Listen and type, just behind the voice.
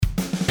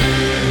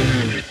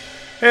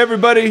Hey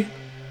everybody,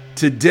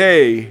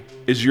 today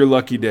is your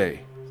lucky day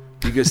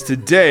because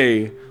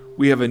today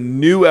we have a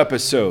new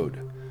episode,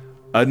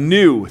 a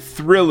new,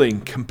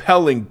 thrilling,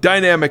 compelling,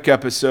 dynamic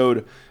episode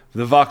of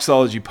the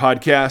Voxology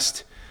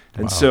podcast.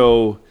 And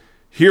so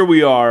here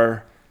we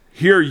are,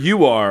 here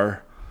you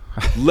are,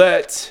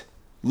 let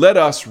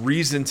us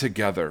reason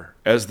together,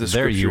 as the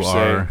scriptures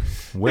say.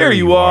 There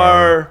you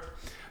are.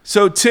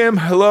 So Tim,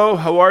 hello,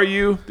 how are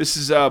you? This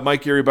is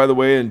Mike Geary, by the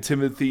way, and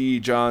Timothy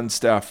John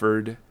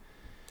Stafford.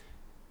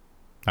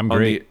 I'm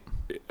great.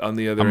 On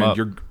the other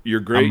end,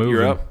 you're great. I'm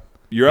You're up.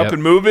 You're up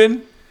and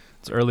moving.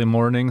 It's early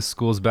morning.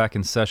 School's back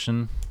in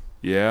session.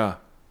 Yeah.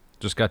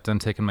 Just got done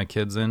taking my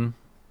kids in.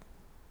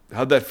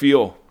 How'd that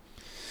feel?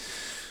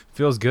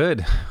 Feels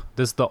good.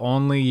 This is the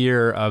only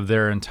year of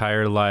their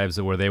entire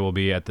lives where they will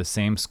be at the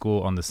same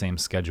school on the same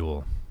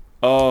schedule.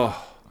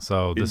 Oh.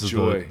 So this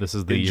enjoy.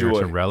 is the year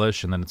to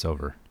relish, and then it's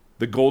over.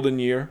 The golden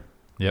year.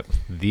 Yep,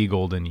 the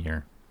golden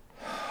year.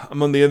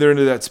 I'm on the other end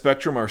of that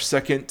spectrum. Our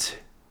second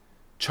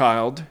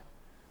child,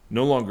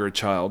 no longer a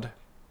child,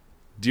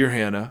 dear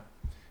Hannah,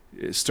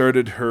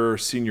 started her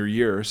senior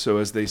year. So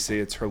as they say,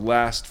 it's her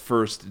last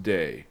first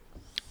day.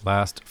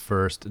 Last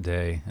first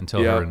day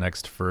until her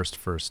next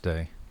first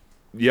day.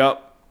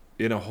 Yep,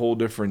 in a whole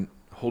different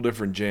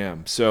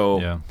jam.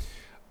 So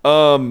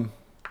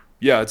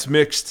yeah, it's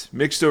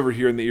mixed over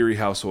here in the Erie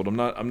household. I'm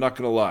not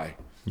gonna lie.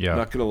 Yeah, I'm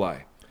not gonna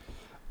lie.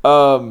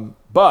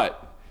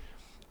 But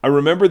I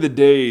remember the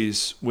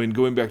days when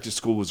going back to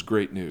school was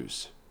great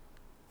news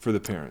for the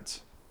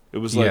parents. It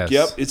was like,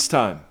 yep, it's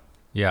time.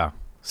 Yeah,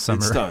 summer.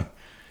 It's time.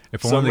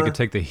 If only they could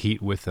take the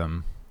heat with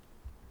them.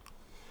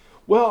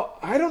 Well,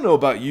 I don't know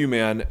about you,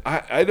 man.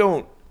 I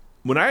don't.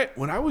 When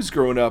I was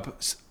growing up,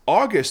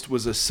 August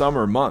was a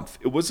summer month.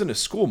 It wasn't a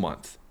school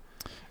month.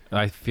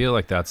 I feel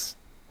like that's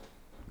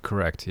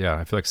correct. Yeah,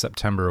 I feel like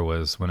September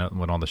was when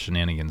all the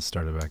shenanigans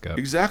started back up.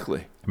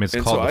 Exactly. I mean, it's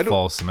called the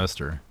fall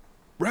semester.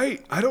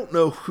 Right. I don't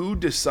know who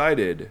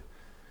decided,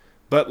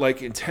 but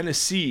like in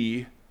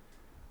Tennessee,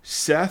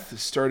 Seth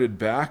started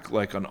back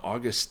like on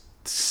August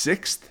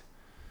 6th.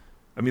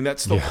 I mean,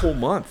 that's the whole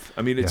month.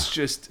 I mean,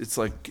 it's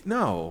like,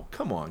 no,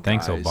 come on,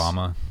 Thanks, guys.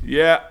 Obama.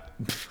 Yeah.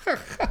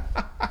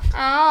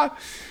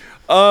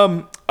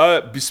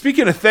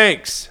 Speaking of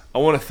thanks, I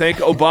want to thank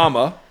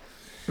Obama.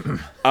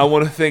 I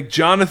want to thank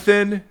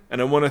Jonathan,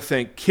 and I want to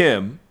thank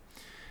Kim.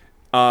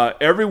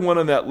 Everyone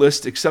on that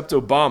list except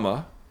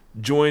Obama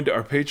joined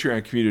our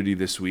Patreon community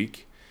this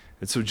week.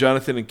 And so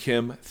Jonathan and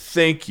Kim,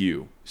 thank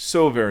you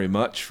so very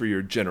much for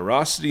your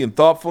generosity and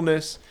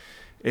thoughtfulness.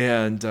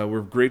 And we're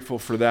grateful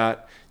for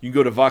that. You can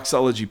go to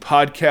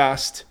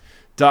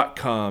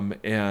voxologypodcast.com,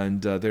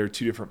 and there are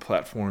two different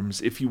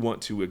platforms if you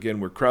want to. Again,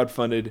 we're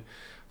crowdfunded,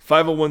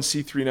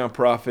 501c3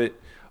 nonprofit,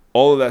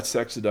 all of that's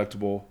tax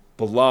deductible,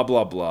 blah,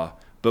 blah, blah.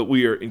 But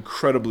we are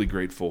incredibly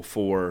grateful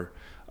for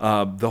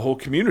the whole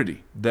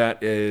community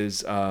that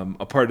is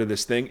a part of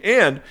this thing.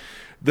 And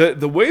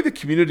the way the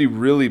community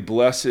really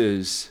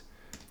blesses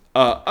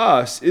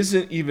us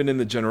isn't even in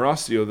the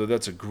generosity, although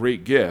that's a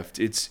great gift.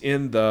 It's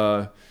in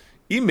the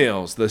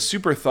emails, the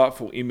super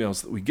thoughtful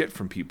emails that we get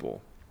from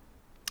people.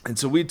 And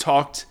so we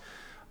talked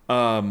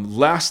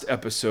last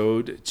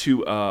episode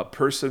to a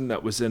person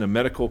that was in a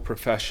medical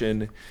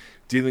profession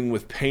dealing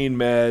with pain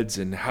meds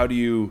and how do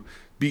you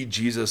beat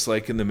Jesus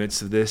like in the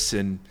midst of this.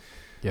 And,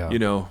 you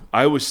know,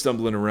 I was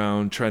stumbling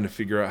around trying to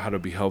figure out how to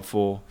be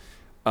helpful.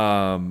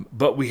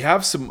 But we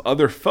have some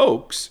other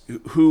folks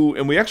who,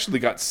 and we actually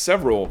got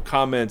several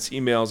comments,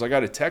 emails. I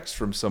got a text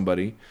from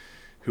somebody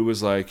who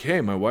was like,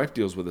 hey, my wife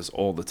deals with this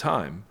all the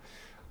time,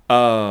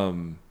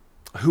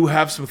 who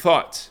have some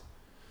thoughts.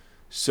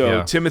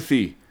 So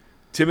Timothy,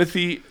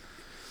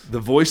 the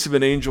voice of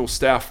an angel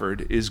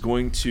Stafford, is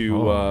going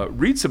to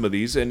read some of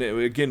these, and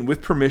again,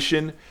 with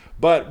permission,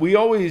 but we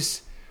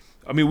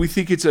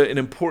think it's an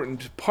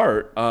important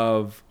part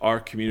of our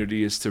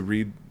community is to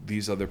read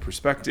these other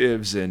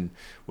perspectives, and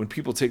when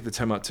people take the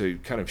time out to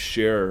kind of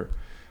share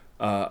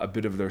a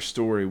bit of their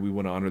story, we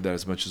want to honor that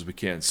as much as we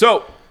can.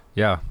 So,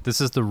 yeah,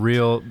 this is the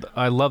real.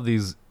 I love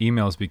these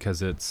emails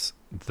because it's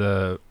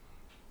the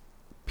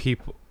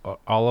people.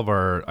 All of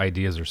our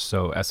ideas are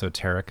so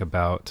esoteric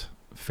about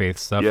faith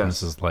stuff, and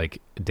this is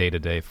like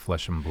day-to-day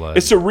flesh and blood.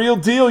 It's a real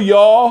deal,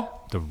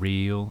 y'all. The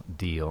real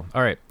deal.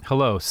 All right,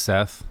 hello,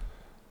 Seth.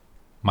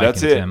 Mike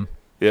That's and it. Tim.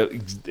 Yeah,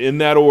 in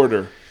that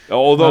order.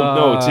 Although,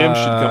 no, Tim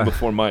should come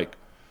before Mike.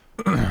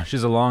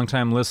 She's a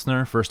long-time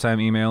listener, first-time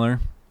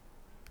emailer.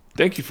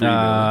 Thank you for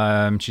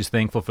emailing. She's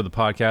thankful for the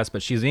podcast,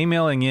 but she's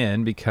emailing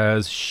in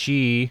because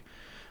she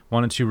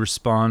wanted to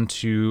respond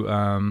to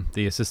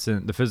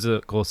the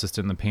physical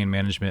assistant in the pain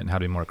management and how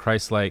to be more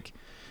Christ-like.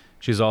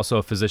 She's also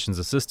a physician's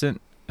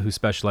assistant who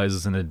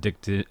specializes in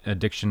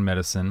addiction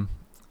medicine.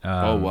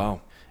 Oh,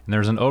 wow. And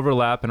there's an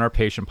overlap in our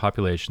patient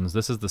populations.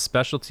 This is the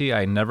specialty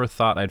I never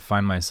thought I'd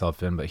find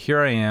myself in, but here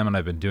I am, and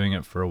I've been doing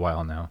it for a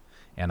while now,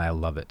 and I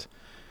love it.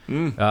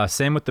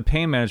 Same with the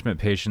pain management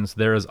patients.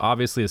 There is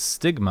obviously a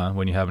stigma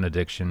when you have an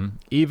addiction,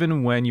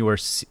 even when you are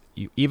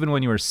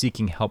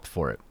seeking help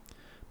for it.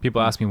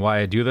 People ask me why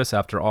I do this.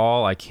 After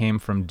all, I came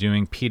from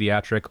doing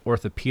pediatric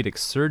orthopedic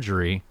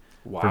surgery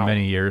for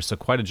many years, so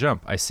quite a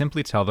jump. I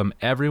simply tell them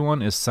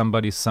everyone is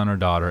somebody's son or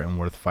daughter and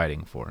worth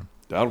fighting for.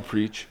 That'll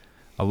preach.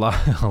 A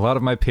lot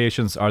of my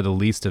patients are the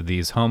least of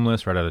these: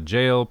 homeless, right out of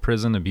jail,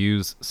 prison,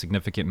 abuse,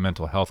 significant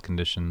mental health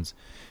conditions.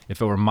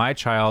 If it were my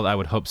child, I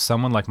would hope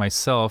someone like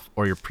myself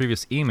or your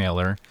previous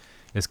emailer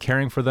is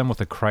caring for them with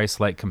a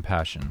Christ-like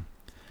compassion.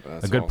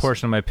 That's a good awesome.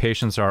 portion of my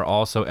patients are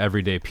also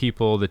everyday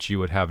people that you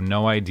would have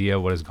no idea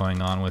what is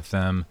going on with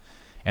them,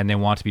 and they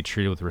want to be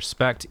treated with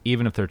respect,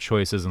 even if their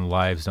choices and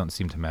lives don't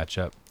seem to match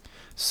up.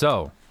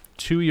 So,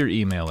 to your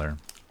emailer,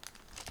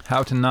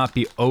 how to not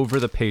be over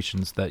the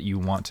patients that you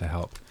want to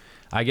help.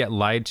 I get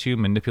lied to,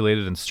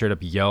 manipulated, and straight up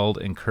yelled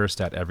and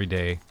cursed at every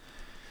day.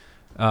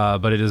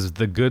 But it is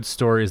the good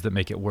stories that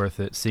make it worth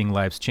it. Seeing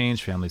lives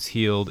change, families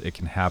healed, it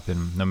can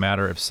happen. No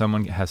matter if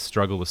someone has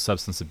struggled with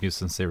substance abuse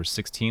since they were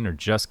 16 or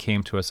just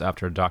came to us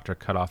after a doctor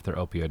cut off their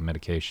opioid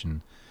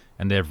medication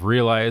and they have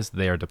realized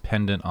they are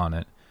dependent on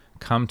it,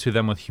 come to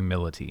them with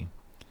humility.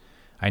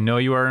 I know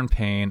you are in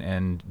pain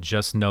and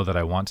just know that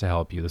I want to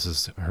help you. This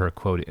is her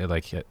quote,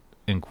 like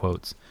in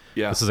quotes.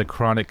 Yeah. This is a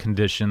chronic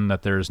condition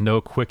that there is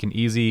no quick and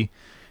easy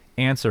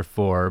answer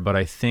for, but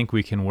I think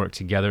we can work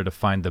together to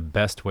find the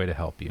best way to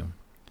help you.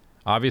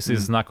 Obviously,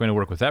 this is not going to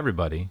work with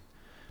everybody.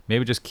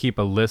 Maybe just keep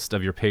a list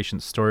of your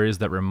patient's stories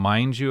that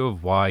remind you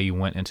of why you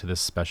went into this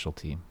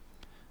specialty.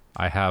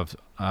 I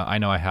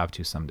know I have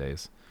to some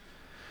days.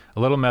 A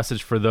little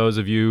message for those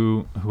of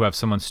you who have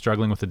someone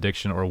struggling with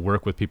addiction or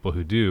work with people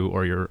who do,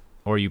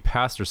 or you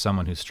pastor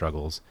someone who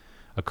struggles.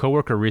 A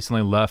coworker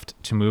recently left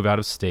to move out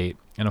of state.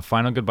 In a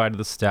final goodbye to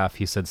the staff,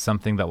 he said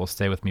something that will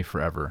stay with me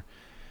forever.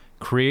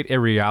 Create a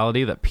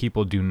reality that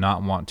people do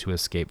not want to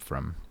escape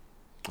from.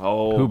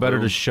 Oh, Who better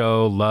boom. to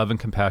show love and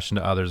compassion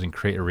to others and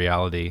create a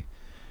reality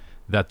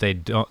that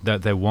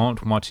they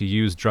won't want to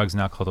use drugs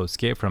and alcohol to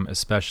escape from,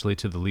 especially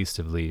to the least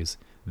of these,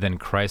 than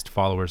Christ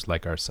followers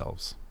like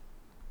ourselves.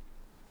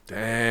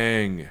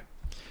 Dang.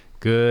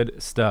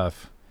 Good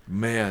stuff.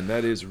 Man,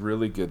 that is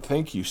really good.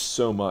 Thank you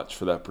so much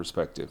for that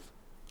perspective.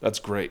 That's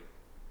great.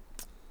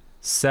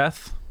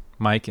 Seth,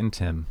 Mike, and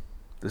Tim.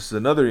 This is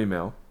another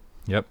email.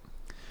 Yep.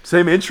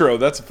 Same intro.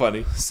 That's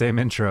funny. Same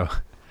intro.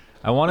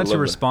 I wanted to love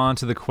respond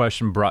to the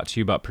question brought to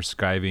you about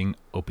prescribing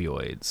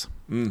opioids.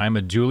 I'm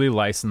a duly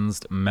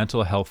licensed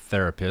mental health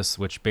therapist,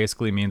 which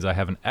basically means I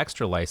have an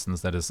extra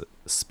license that is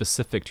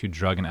specific to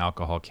drug and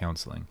alcohol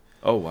counseling.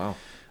 Oh, wow.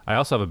 I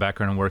also have a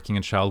background in working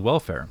in child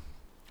welfare.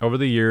 Over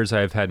the years, I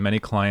have had many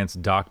clients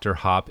doctor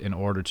hop in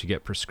order to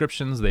get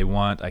prescriptions they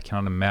want. I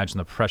cannot imagine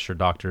the pressure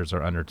doctors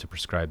are under to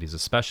prescribe these,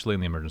 especially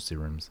in the emergency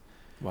rooms.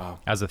 Wow.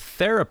 As a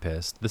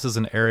therapist, this is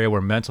an area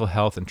where mental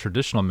health and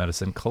traditional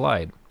medicine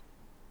collide.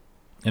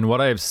 In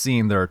what I have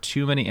seen, there are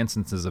too many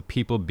instances of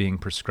people being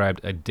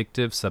prescribed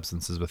addictive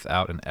substances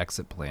without an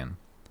exit plan.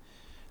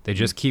 They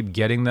just keep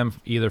getting them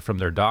either from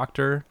their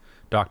doctor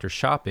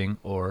shopping,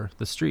 or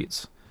the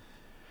streets.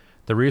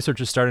 The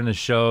research is starting to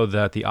show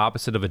that the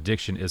opposite of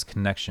addiction is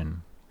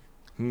connection.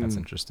 That's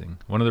interesting.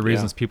 One of the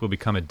reasons people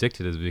become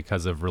addicted is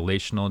because of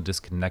relational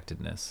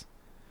disconnectedness.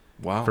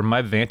 Wow. From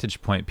my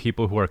vantage point,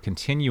 people who are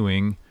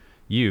continuing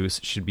use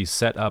should be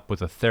set up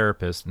with a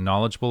therapist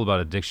knowledgeable about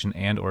addiction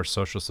and or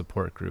social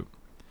support group.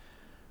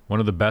 One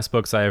of the best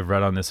books I have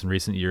read on this in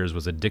recent years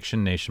was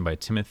Addiction Nation by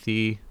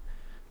Timothy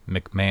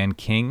McMahon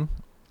King.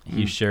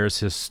 He shares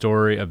his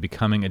story of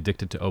becoming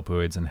addicted to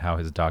opioids and how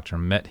his doctor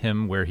met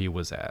him where he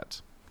was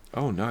at.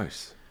 Oh,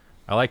 nice.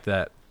 I like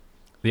that.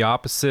 The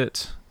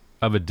opposite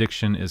of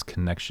addiction is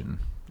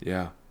connection.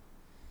 Yeah.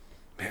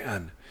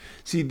 Man.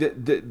 See,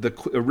 the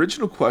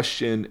original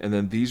question and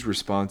then these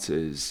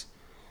responses,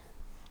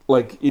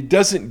 like, it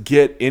doesn't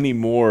get any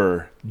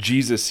more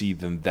Jesus-y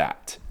than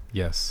that.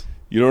 Yes.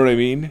 You know what I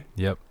mean?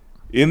 Yep.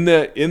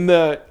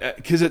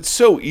 Because it's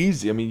so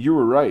easy. I mean, you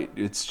were right.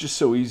 It's just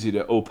so easy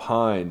to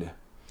opine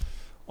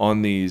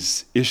on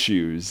these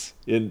issues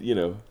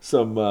in,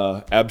 some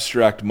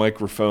abstract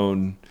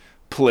microphone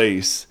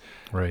place.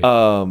 Right.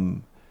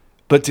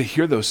 But to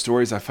hear those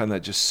stories, I find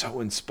that just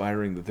so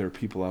inspiring that there are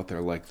people out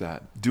there like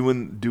that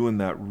doing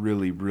that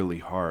really, really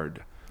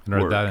hard and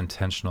are work. that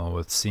intentional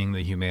with seeing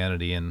the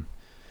humanity in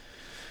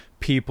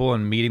people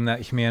and meeting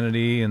that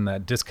humanity and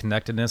that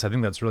disconnectedness. I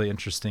think that's really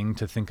interesting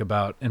to think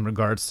about in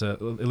regards to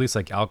at least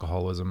like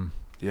alcoholism.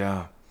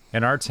 Yeah.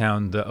 In our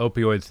town, the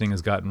opioid thing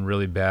has gotten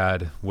really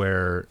bad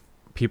where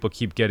people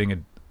keep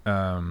getting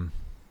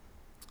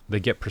they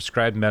get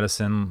prescribed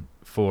medicine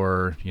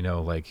for,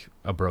 like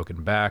a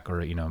broken back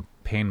or,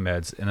 pain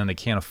meds, and then they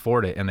can't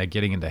afford it and they're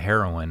getting into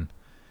heroin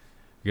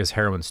because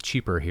heroin's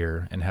cheaper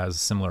here and has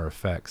similar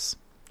effects.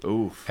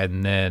 Oof.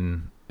 And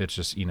then it's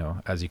just,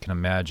 as you can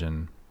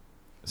imagine,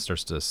 it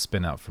starts to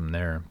spin out from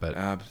there. But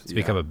it's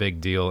become a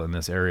big deal in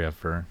this area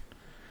for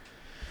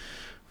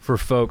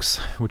folks,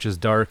 which is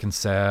dark and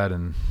sad.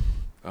 And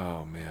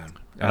oh man,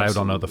 and I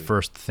don't know the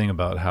first thing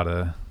about how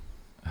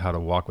to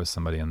walk with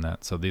somebody in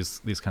that. So these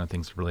kind of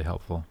things are really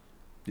helpful.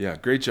 Yeah,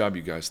 great job,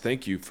 you guys.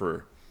 Thank you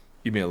for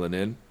emailing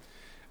in.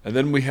 And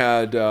then we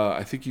had,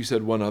 I think you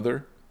said one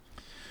other.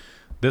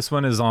 This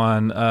one is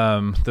on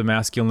the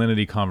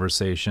masculinity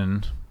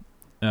conversation.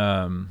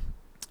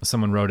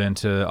 Someone wrote in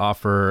to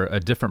offer a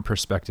different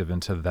perspective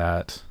into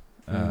that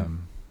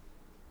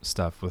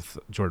stuff with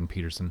Jordan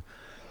Peterson.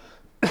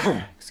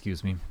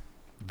 Excuse me.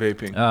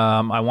 Vaping.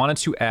 I wanted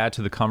to add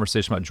to the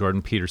conversation about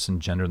Jordan Peterson,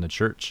 gender in the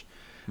church.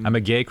 I'm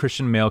a gay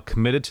Christian male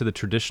committed to the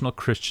traditional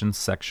Christian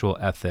sexual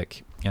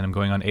ethic, and I'm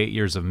going on 8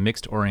 years of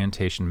mixed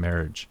orientation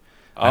marriage.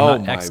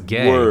 I'm not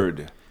ex-gay,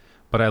 word.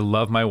 but I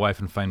love my wife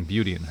and find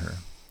beauty in her.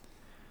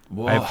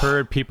 Whoa. I've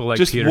heard people like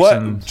just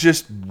Peterson. What?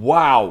 Just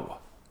wow.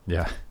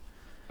 Yeah.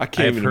 I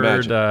can't even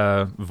imagine.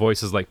 I've heard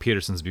voices like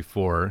Peterson's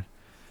before,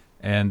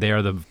 and they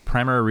are the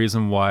primary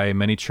reason why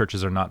many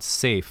churches are not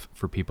safe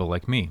for people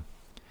like me.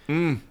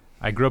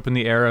 I grew up in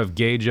the era of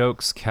gay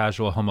jokes,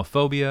 casual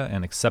homophobia,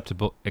 and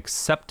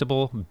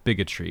acceptable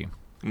bigotry.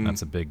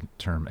 That's a big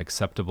term,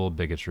 acceptable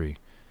bigotry.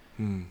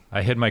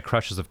 I hid my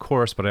crushes, of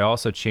course, but I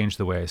also changed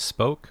the way I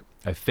spoke.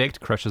 I faked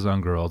crushes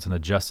on girls and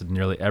adjusted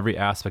nearly every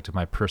aspect of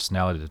my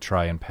personality to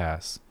try and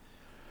pass.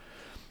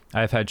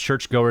 I have had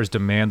churchgoers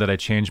demand that I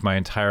change my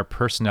entire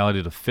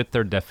personality to fit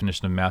their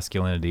definition of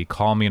masculinity,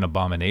 call me an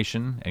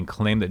abomination, and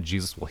claim that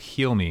Jesus will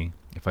heal me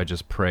if I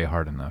just pray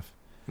hard enough.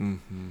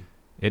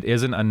 It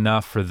isn't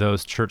enough for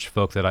those church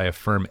folk that I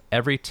affirm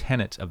every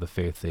tenet of the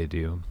faith they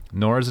do,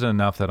 nor is it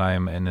enough that I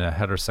am in a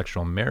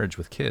heterosexual marriage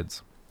with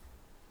kids.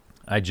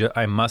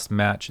 I must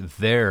match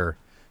their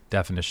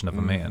definition of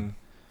a man.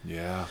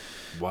 Yeah.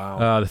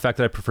 Wow. The fact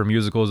that I prefer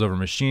musicals over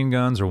machine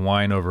guns or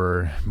wine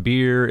over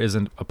beer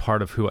isn't a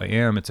part of who I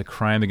am. It's a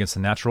crime against the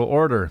natural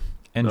order.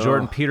 And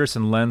Jordan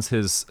Peterson lends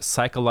his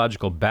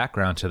psychological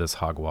background to this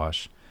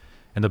hogwash.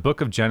 In the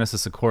book of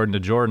Genesis, according to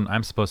Jordan,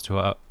 I'm supposed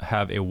to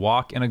have a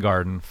walk in a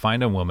garden,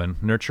 find a woman,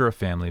 nurture a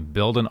family,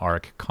 build an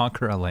ark,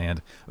 conquer a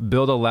land,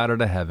 build a ladder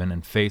to heaven,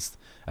 and face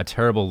a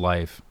terrible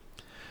life.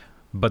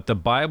 But the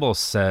Bible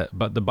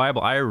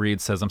I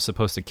read says I'm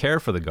supposed to care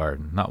for the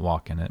garden, not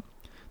walk in it.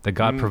 That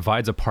God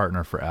provides a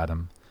partner for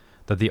Adam.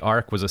 That the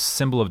ark was a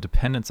symbol of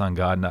dependence on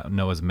God, not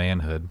Noah's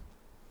manhood.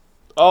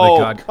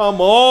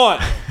 Come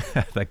on!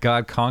 That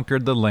God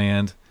conquered the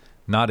land,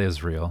 not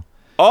Israel.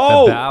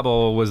 Oh! That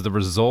Babel was the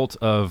result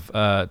of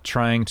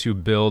trying to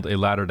build a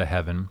ladder to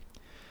heaven.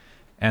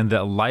 And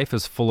that life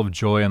is full of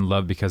joy and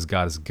love because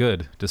God is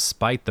good,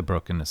 despite the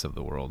brokenness of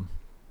the world.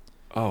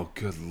 Oh,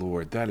 good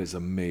Lord. That is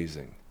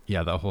amazing.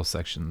 Yeah, that whole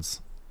section's...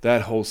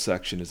 That whole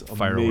section is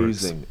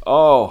fireworks. Amazing.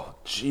 Oh,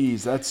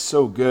 geez, that's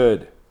so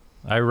good.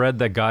 I read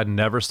that God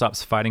never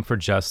stops fighting for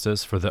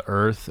justice, for the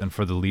earth, and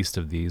for the least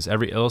of these.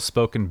 Every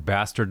ill-spoken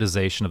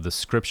bastardization of the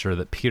scripture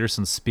that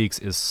Peterson speaks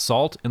is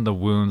salt in the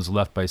wounds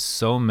left by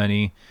so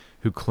many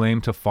who claim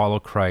to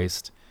follow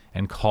Christ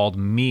and called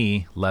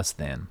me less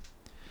than.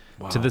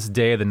 Wow. To this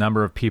day, the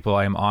number of people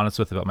I am honest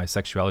with about my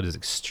sexuality is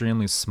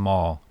extremely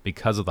small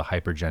because of the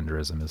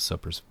hypergenderism is so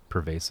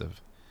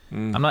pervasive.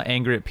 I'm not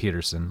angry at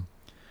Peterson.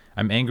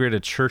 I'm angry at a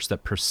church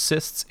that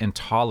persists in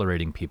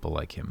tolerating people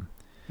like him.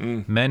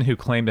 Men who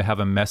claim to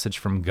have a message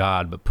from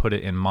God but put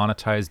it in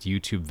monetized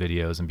YouTube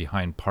videos and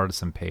behind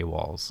partisan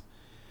paywalls.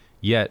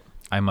 Yet,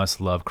 I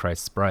must love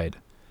Christ's bride.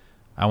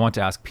 I want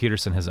to ask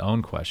Peterson his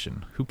own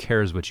question. Who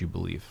cares what you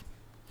believe?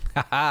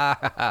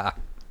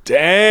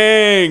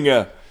 Dang!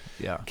 Yeah.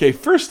 Okay,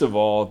 first of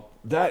all,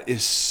 that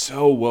is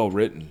so well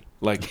written.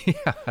 Like,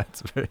 yeah,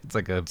 it's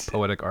like a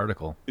poetic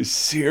article.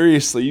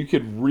 Seriously, you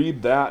could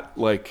read that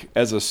like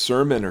as a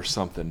sermon or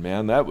something,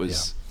 man. That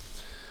was,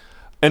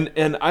 and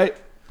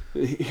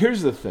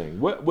here's the thing: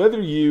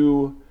 whether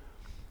you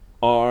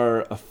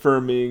are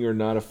affirming or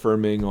not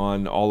affirming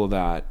on all of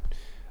that,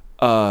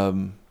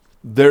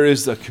 there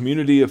is a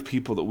community of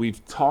people that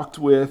we've talked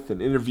with and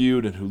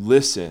interviewed and who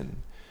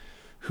listen,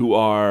 who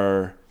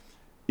are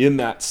in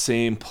that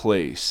same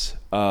place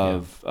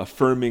of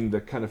affirming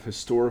the kind of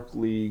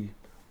historically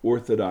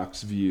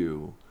orthodox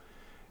view,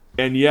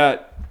 and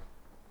yet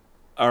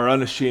are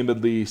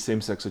unashamedly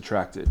same-sex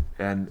attracted,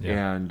 and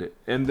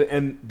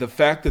the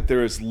fact that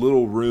there is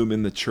little room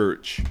in the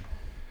church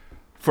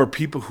for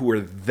people who are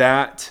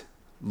that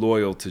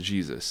loyal to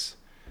Jesus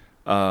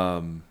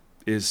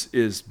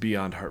is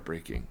beyond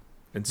heartbreaking.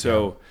 And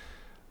so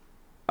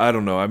I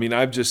don't know. I mean,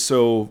 I'm just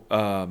so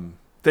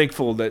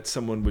thankful that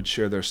someone would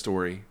share their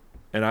story,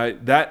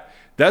 and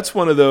that's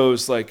one of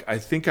those, like, I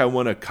think I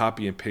want to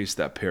copy and paste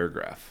that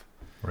paragraph.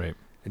 Right.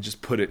 And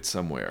just put it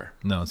somewhere.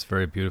 No, it's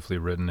very beautifully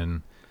written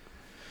and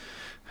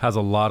has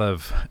a lot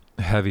of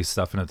heavy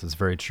stuff in it that's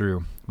very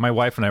true. My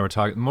wife and I were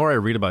talking, the more I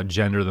read about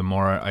gender, the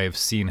more I have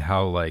seen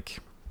how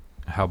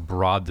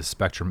broad the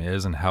spectrum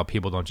is and how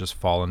people don't just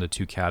fall into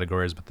two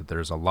categories, but that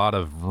there's a lot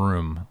of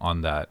room on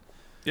that.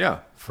 Yeah.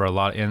 For a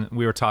lot. And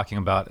we were talking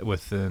about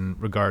in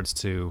regards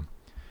to,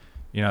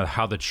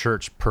 how the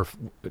church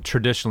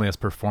traditionally has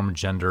performed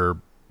gender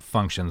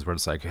functions where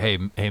it's like, hey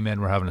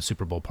man, we're having a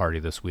Super Bowl party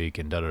this week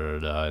and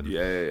da-da-da-da, and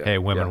hey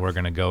women, we're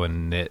gonna go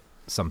and knit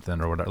something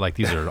or whatever. Like,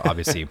 these are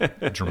obviously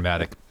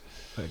dramatic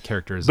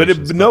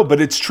characterizations. But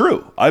it's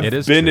true.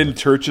 I've been in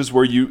churches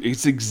where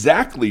it's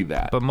exactly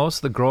that. But most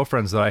of the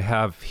girlfriends that I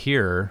have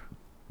here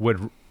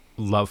would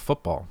love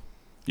football.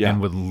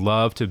 and would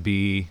love to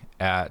be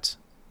at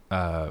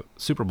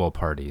Super Bowl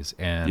parties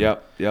and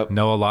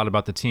know a lot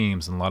about the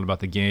teams and a lot about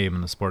the game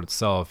and the sport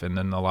itself. And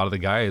then a lot of the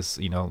guys,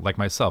 like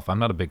myself, I'm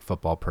not a big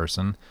football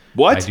person.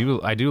 What?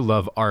 I do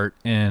love art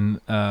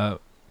and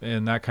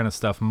that kind of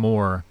stuff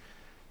more.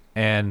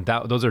 And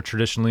those are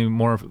traditionally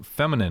more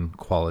feminine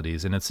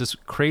qualities. And it's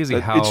just crazy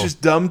how it's just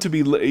dumb to be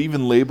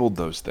even labeled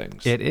those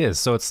things. It is.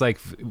 So it's like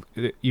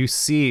you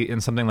see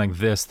in something like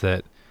this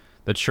that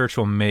the church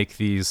will make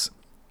these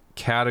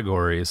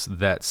categories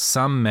that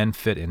some men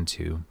fit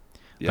into,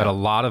 that a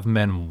lot of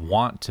men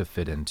want to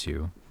fit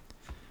into,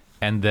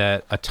 and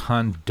that a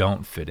ton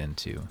don't fit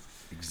into.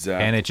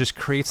 Exactly. And it just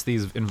creates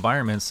these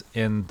environments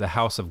in the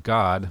house of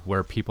God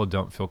where people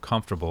don't feel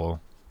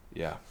comfortable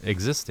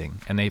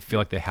existing, and they feel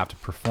like they have to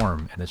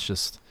perform, and it's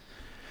just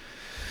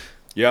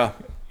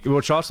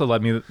which also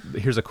led me,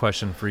 here's a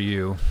question for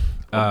you.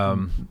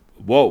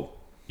 Whoa.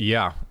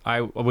 Yeah,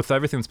 with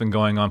everything that's been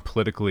going on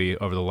politically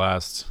over the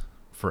last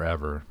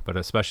forever, but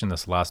especially in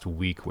this last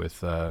week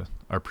with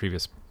our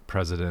previous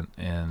president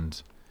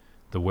and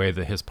the way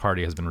that his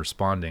party has been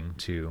responding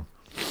to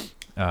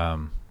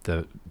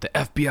the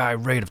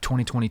FBI raid of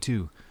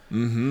 2022.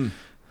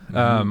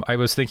 I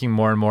was thinking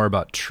more and more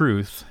about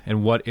truth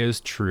and what is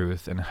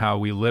truth and how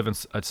we live in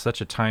such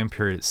a time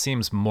period. It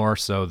seems more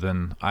so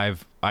than I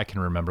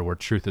can remember, where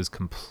truth is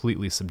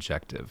completely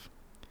subjective.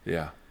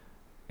 Yeah.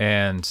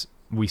 And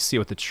we see it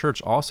with the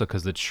church also,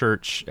 because the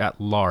church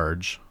at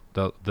large,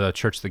 the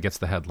church that gets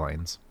the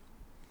headlines,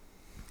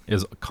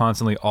 is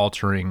constantly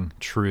altering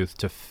truth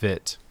to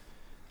fit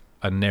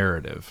a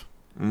narrative.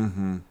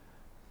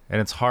 And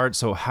it's hard.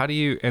 So how do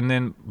you,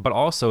 but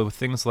also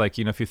things like,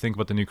 if you think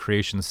about the New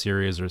Creation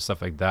series or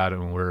stuff like that,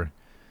 and we're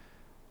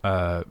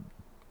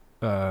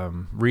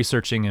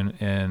researching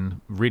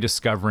and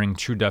rediscovering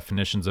true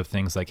definitions of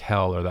things like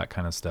hell or that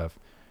kind of stuff,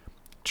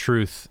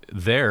 truth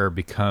there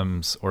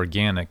becomes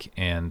organic,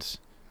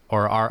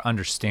 or our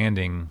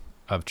understanding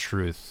of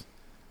truth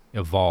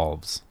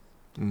evolves.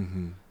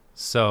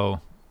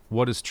 So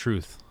what is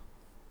truth,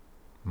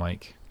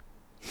 Mike?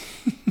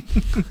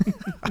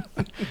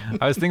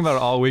 I was thinking about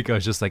it all week. I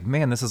was just like,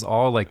 man, this is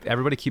all like,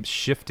 everybody keeps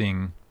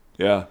shifting.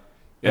 And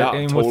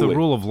totally. With the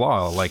rule of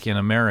law, like in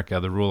America,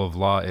 the rule of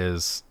law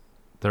is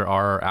there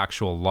are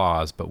actual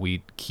laws, but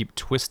we keep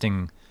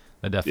twisting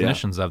the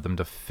definitions of them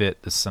to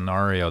fit the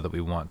scenario that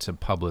we want to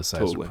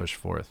publicize or push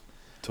forth.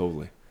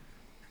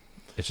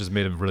 It's just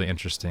made a really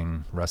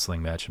interesting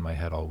wrestling match in my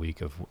head all week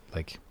of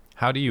like,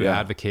 how do you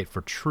advocate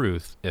for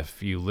truth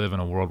if you live in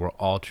a world where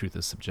all truth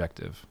is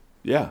subjective?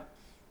 Yeah,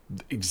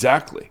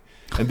 exactly.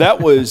 And that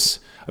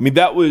was,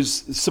 that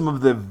was some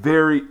of the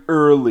very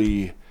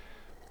early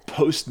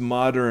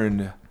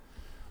postmodern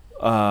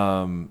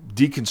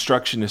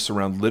deconstructionists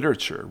around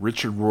literature,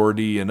 Richard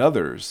Rorty and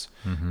others,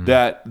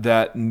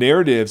 that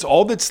narratives,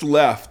 all that's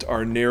left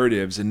are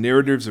narratives, and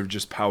narratives are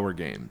just power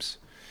games.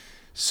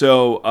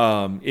 So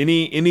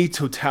any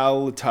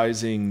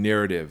totalitizing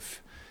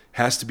narrative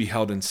has to be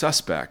held in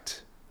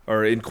suspect,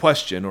 or in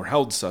question, or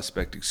held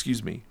suspect, because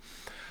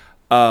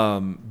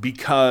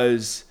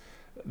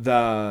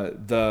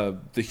the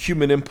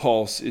human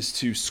impulse is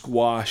to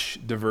squash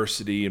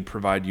diversity and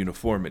provide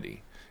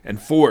uniformity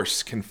and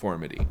force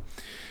conformity.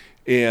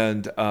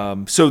 And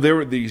so there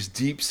were these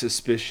deep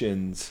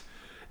suspicions,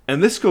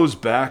 and this goes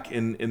back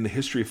in the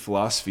history of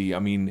philosophy.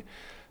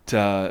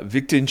 To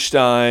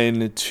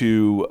Wittgenstein,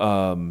 to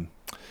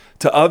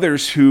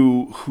others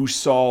who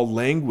saw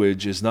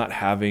language as not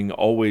having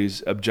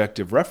always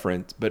objective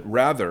reference, but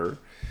rather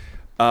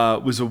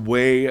it was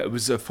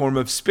a form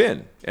of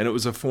spin, and it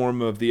was a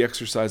form of the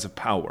exercise of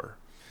power.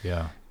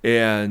 Yeah.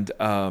 And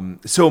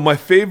so my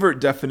favorite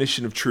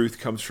definition of truth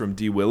comes from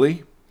D.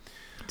 Willie.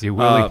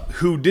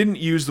 Who didn't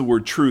use the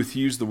word truth,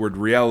 he used the word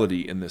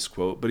reality in this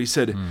quote, but he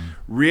said,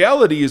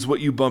 reality is what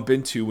you bump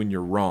into when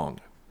you're wrong.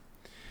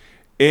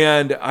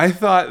 And I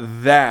thought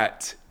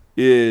that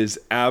is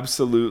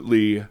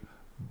absolutely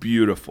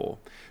beautiful.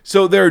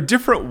 So there are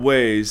different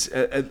ways,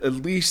 at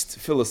least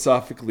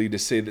philosophically, to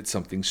say that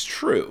something's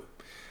true.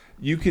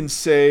 You can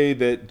say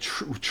that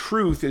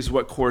truth is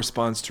what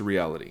corresponds to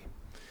reality.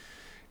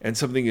 And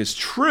something is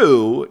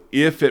true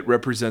if it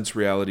represents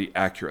reality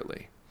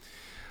accurately.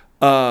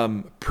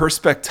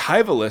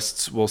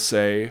 Perspectivalists will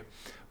say,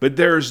 but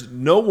there's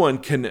no one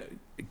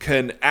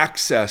can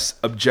access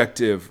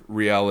objective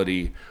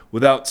reality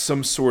without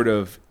some sort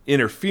of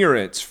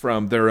interference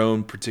from their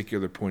own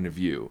particular point of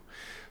view.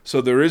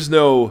 So there is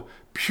no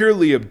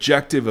purely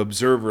objective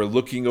observer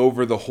looking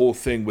over the whole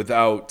thing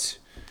without,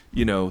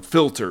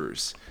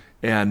 filters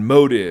and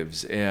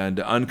motives and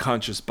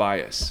unconscious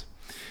bias.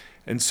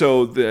 And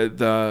so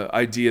the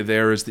idea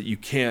there is that you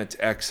can't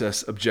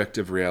access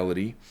objective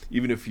reality,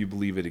 even if you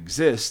believe it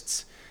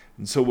exists.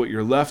 And so what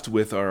you're left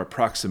with are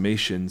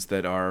approximations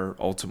that are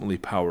ultimately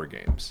power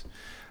games.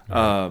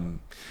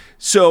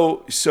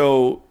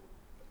 So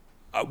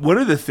one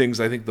of the things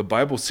I think the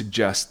Bible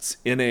suggests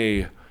in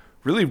a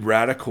really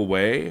radical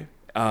way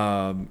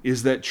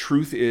is that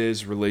truth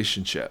is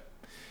relationship.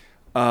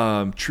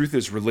 Truth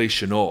is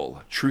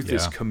relational. Truth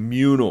is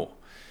communal.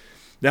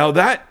 Now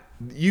that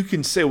you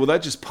can say, well,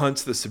 that just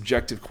punts the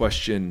subjective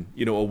question,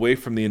 away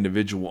from the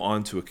individual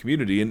onto a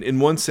community. And in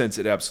one sense,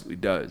 it absolutely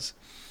does.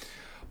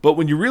 But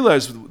when you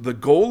realize the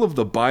goal of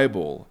the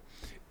Bible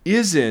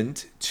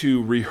isn't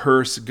to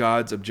rehearse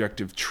God's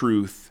objective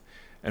truth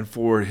and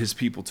for his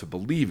people to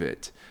believe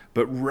it,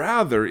 but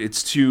rather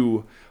it's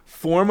to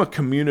form a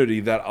community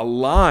that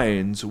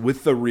aligns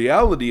with the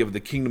reality of the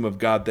kingdom of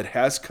God that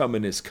has come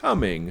and is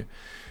coming,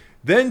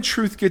 then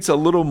truth gets a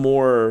little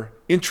more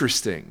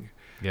interesting.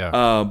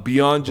 Yeah.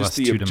 Beyond just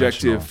the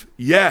objective.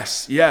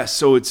 Yes.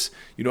 So it's,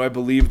 I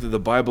believe that the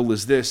Bible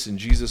is this and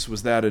Jesus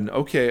was that, and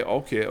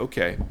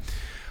okay.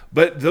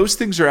 But those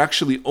things are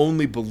actually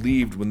only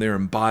believed when they're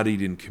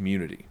embodied in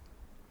community.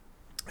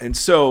 And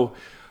so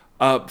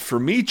for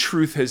me,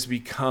 truth has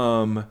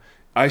become,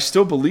 I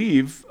still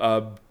believe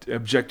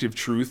objective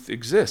truth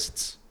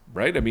exists,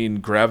 right? I mean,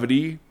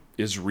 gravity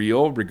is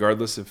real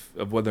regardless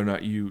of whether or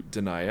not you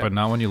deny it. But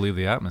not when you leave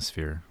the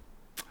atmosphere.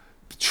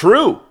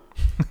 True.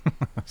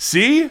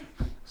 See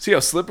how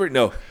slippery?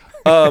 No.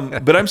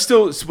 But I'm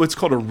still what's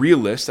called a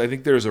realist. I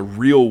think there's a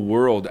real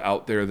world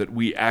out there that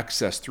we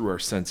access through our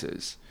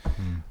senses.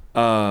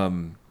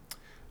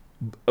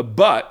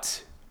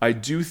 But I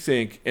do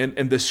think,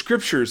 and the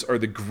scriptures are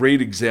the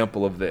great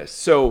example of this.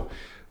 So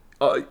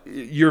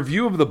your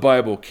view of the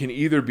Bible can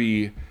either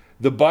be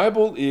the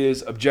Bible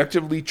is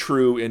objectively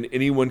true and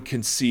anyone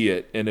can see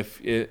it, and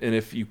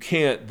if you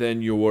can't,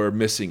 then you're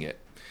missing it.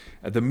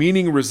 The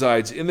meaning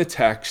resides in the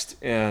text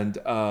and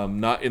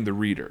not in the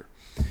reader.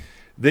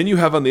 Then you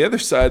have on the other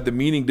side, the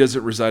meaning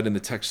doesn't reside in the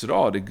text at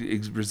all.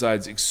 It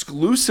resides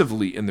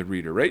exclusively in the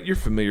reader, right? You're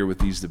familiar with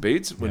these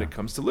debates when it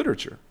comes to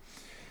literature.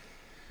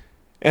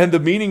 And the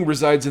meaning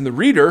resides in the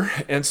reader,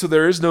 and so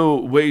there is no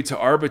way to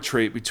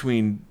arbitrate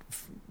between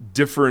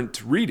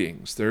different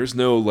readings. There is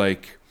no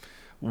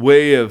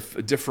way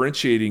of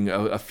differentiating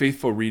a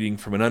faithful reading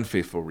from an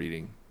unfaithful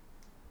reading.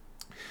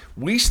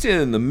 We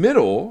stand in the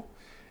middle,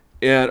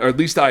 or at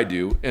least I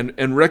do,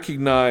 and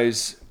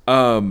recognize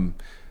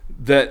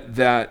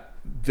that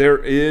there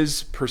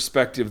is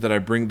perspective that I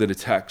bring to the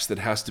text that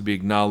has to be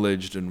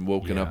acknowledged and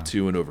woken up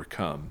to and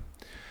overcome.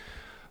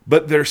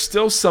 But there's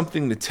still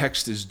something the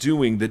text is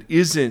doing that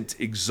isn't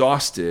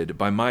exhausted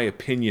by my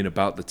opinion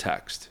about the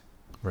text.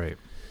 Right.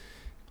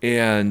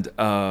 And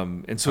so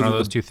are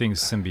those two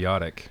things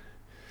symbiotic?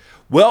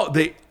 Well,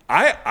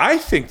 I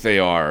think they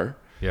are.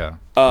 Yeah.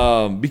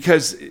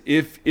 Because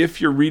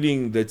if you're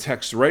reading the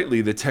text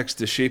rightly, the text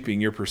is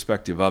shaping your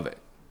perspective of it.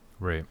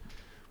 Right.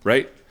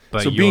 Right?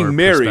 But so your being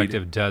married,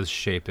 perspective does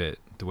shape it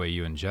the way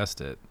you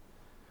ingest it.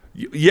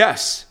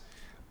 Yes.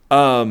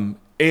 And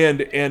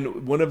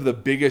one of the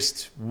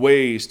biggest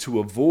ways to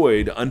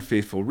avoid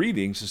unfaithful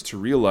readings is to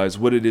realize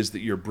what it is that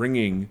you're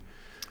bringing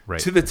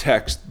to the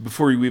text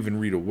before you even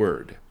read a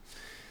word.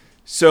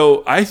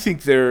 So I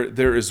think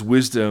there is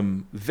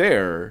wisdom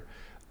there.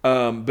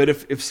 But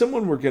if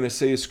someone were going to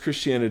say, is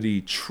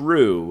Christianity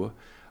true?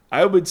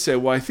 I would say,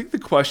 well, I think the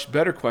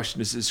better question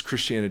is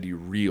Christianity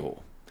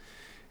real?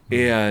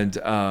 And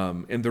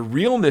the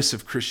realness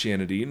of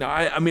Christianity. Now,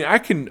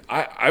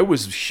 I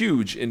was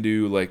huge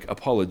into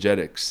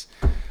apologetics.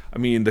 I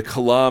mean, the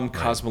Kalam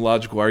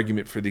cosmological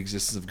argument for the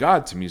existence of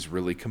God to me is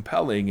really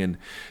compelling, and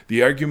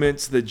the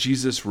arguments that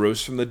Jesus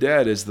rose from the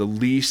dead is the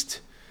least,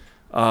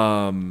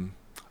 or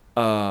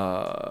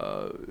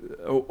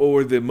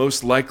the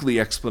most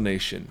likely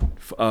explanation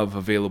of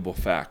available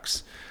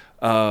facts.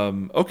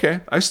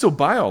 Okay, I still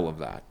buy all of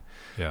that.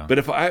 Yeah.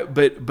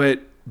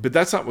 But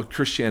that's not what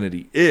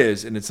Christianity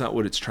is, and it's not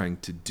what it's trying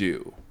to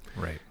do.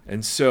 Right.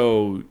 And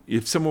so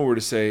if someone were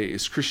to say,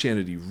 is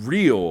Christianity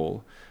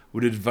real,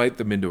 would invite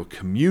them into a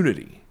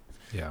community.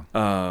 Yeah.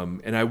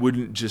 And I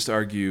wouldn't just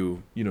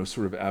argue,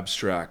 sort of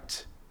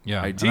abstract And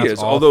ideas.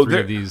 all although three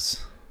of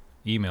these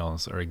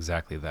emails are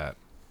exactly that.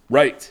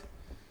 Right.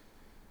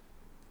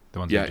 The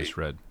ones I just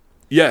read.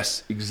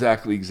 Yes,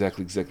 exactly.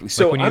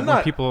 So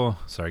when people,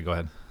 sorry, go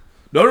ahead.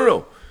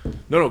 No,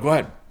 go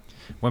ahead.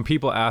 When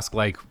people ask,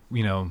 what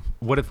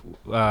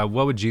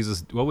would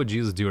Jesus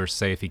do or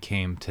say if he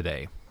came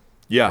today?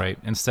 Yeah. Right.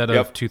 Instead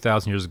of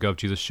 2,000 years ago, if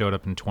Jesus showed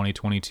up in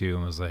 2022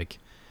 and was like,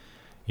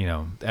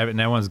 and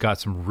everyone's got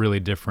some really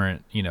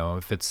different,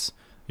 if it's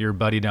your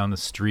buddy down the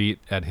street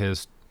at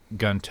his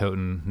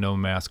gun-toting, no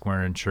mask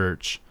wearing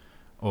church,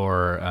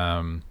 or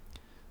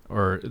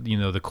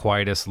the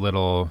quietest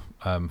little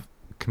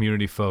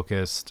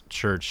community-focused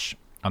church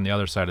on the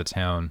other side of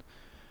town.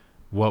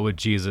 What would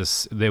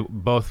they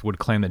both would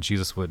claim that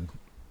Jesus would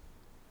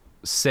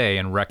say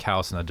and wreck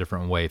house in a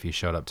different way if he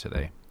showed up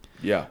today.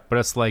 Yeah. But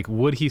it's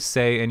would he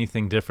say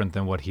anything different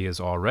than what he has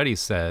already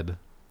said?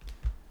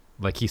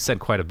 He said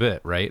quite a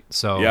bit, right?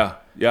 So yeah.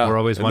 We're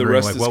always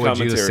wondering, what would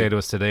Jesus say to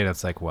us today? And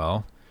it's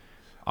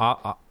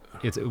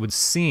it would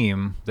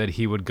seem that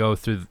he would go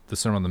through the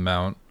Sermon on the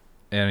Mount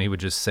and he would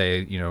just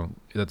say,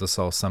 that this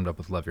all summed up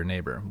with love your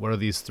neighbor. What are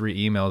these 3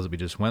 emails that we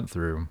just went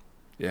through?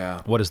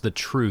 Yeah. What is the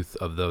truth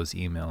of those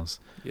emails?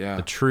 Yeah.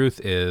 The truth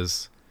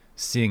is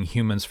seeing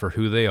humans for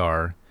who they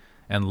are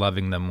and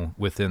loving them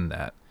within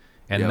that.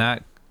 And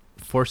that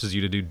forces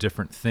you to do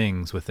different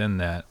things within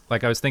that.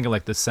 Like I was thinking,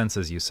 like the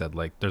senses you said,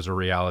 like there's a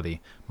reality.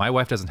 My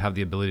wife doesn't have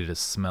the ability to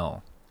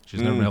smell.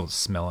 She's never been able to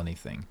smell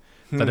anything.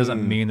 That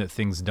doesn't mean that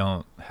things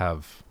don't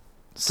have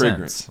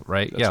Fragrance. sense,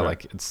 right? That's yeah, right.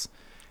 like it's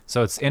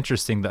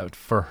interesting that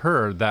for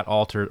her that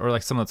altered, or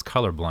like someone that's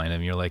colorblind,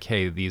 and you're like,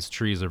 hey, these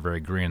trees are very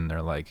green, and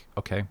they're like,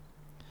 okay,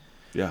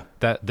 Yeah.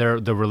 that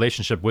the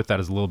relationship with that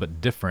is a little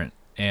bit different,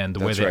 and the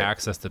way That's they right.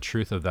 access the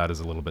truth of that is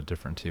a little bit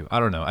different too. I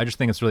don't know. I just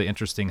think it's really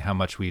interesting how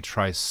much we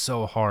try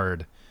so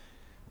hard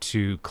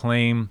to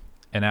claim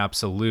an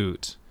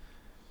absolute,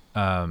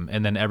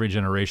 and then every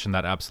generation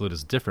that absolute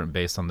is different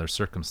based on their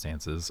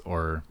circumstances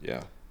or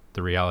Yeah.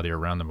 the reality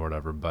around them or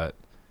whatever. But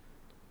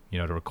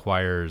it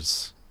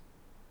requires,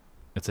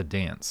 it's a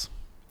dance.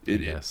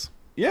 Yes.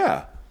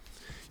 Yeah.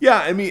 Yeah,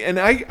 I mean, and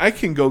I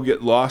can go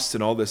get lost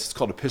in all this. It's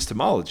called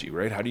epistemology,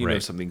 right? How do you know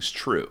Right. something's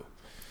true?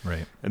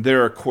 Right. And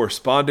there are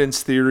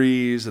correspondence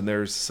theories, and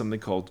there's something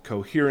called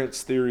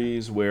coherence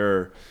theories,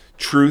 where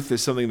truth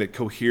is something that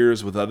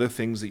coheres with other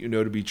things that you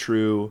know to be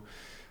true.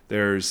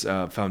 There's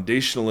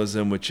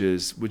foundationalism, which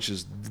is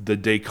the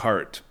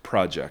Descartes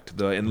project,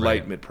 the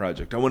Enlightenment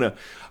project. I want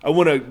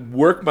to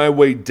work my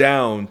way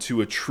down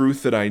to a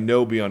truth that I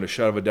know beyond a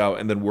shadow of a doubt,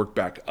 and then work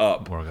back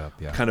up,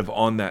 Yeah. kind of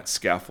on that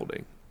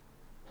scaffolding.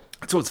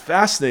 So it's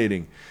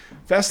fascinating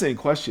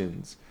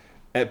questions,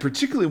 and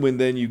particularly when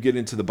then you get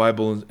into the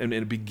Bible and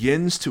it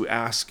begins to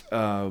ask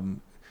and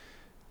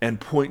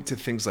point to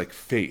things like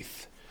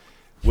faith.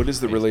 What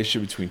is the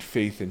relationship between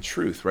faith and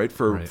truth, right?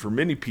 For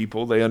many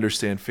people, they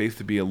understand faith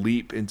to be a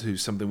leap into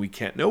something we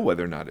can't know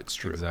whether or not it's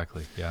true.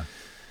 Exactly. Yeah.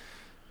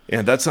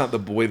 And that's not the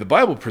way the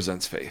Bible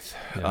presents faith.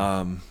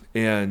 Yeah.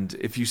 And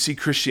if you see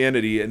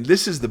Christianity, and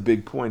this is the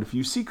big point, if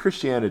you see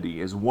Christianity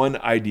as one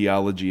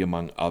ideology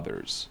among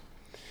others,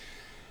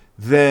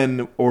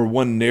 then, or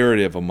one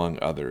narrative among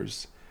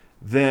others,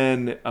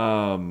 then,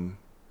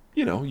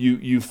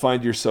 you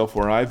find yourself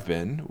where I've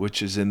been,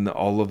 which is in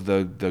all of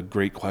the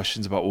great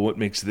questions about, well, what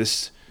makes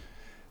this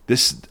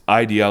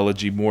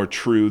ideology more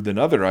true than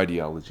other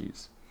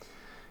ideologies.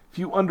 If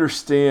you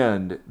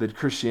understand that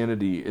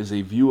Christianity is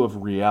a view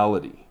of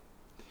reality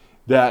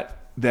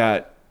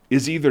that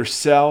is either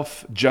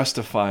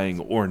self-justifying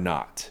or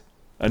not.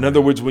 In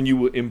other words, when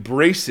you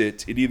embrace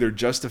it, it either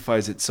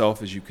justifies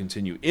itself as you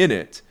continue in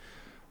it,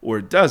 or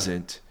it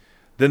doesn't,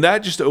 then that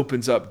just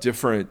opens up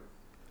different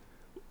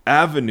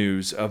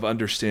avenues of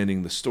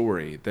understanding the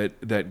story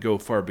that go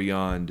far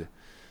beyond,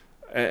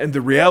 and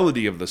the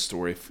reality of the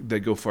story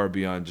that go far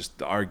beyond just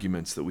the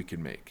arguments that we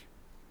can make.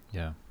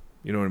 Yeah.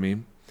 You know what I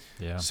mean?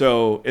 Yeah.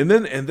 So, and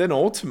then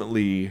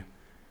ultimately,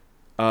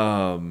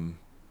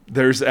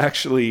 there's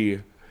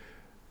actually,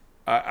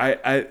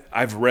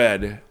 I've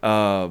read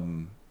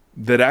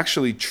that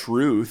actually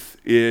truth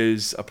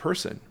is a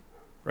person,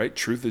 right?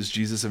 Truth is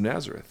Jesus of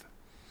Nazareth.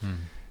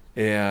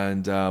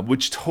 And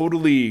which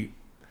totally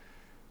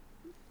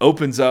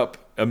opens up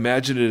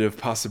imaginative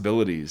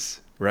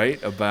possibilities,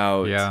 right?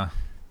 About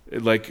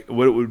like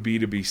what it would be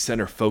to be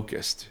center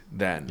focused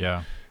then.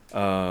 Yeah.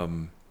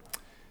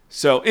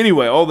 So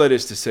anyway, all that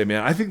is to say,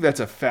 man, I think that's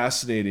a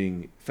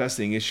fascinating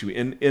issue.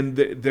 And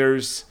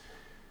there's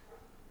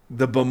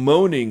the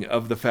bemoaning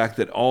of the fact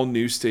that all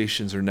news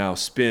stations are now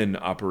spin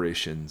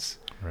operations,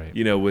 Right.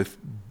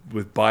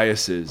 With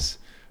biases.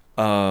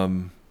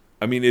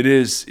 I mean,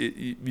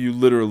 you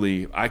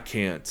literally, I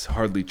can't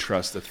hardly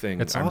trust a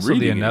thing. It's I'm also the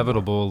reading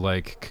inevitable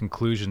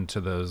conclusion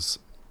to those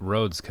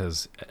roads,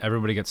 because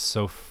everybody gets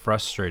so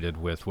frustrated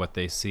with what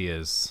they see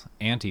as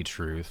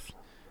anti-truth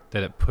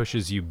that it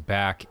pushes you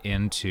back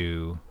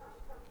into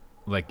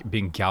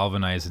being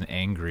galvanized and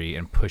angry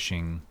and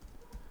pushing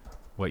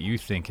what you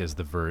think is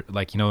the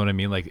you know what I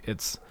mean?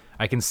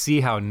 I can see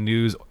how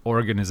news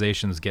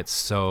organizations get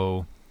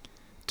so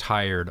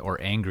tired or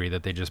angry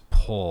that they just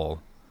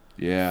pull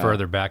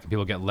further back, and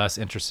people get less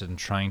interested in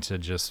trying to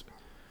just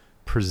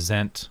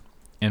present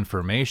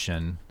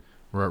information.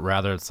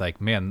 Rather, it's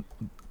like, man,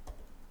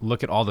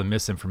 look at all the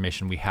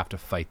misinformation. We have to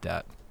fight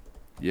that.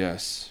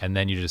 Yes. And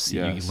then you just see,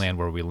 you land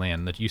where we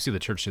land. You see the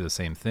church do the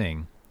same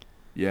thing.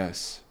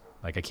 Yes.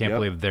 I can't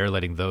believe they're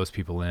letting those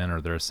people in, or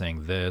they're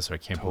saying this, or I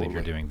can't believe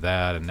you're doing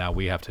that. And now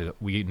we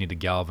need to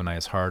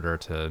galvanize harder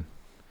to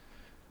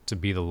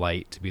be the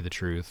light, to be the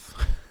truth.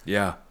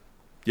 Yeah.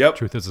 Yep.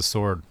 Truth is a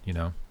sword,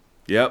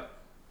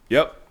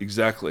 Yep,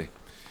 exactly.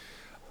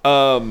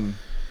 And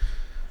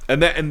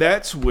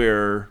that's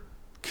where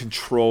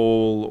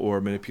control or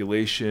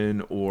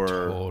manipulation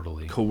or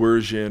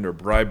coercion or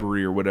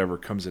bribery or whatever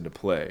comes into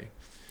play.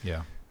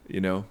 Yeah.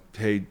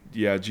 Hey,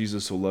 yeah,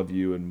 Jesus will love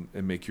you and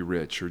make you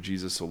rich, or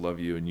Jesus will love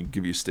you and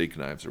give you steak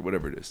knives, or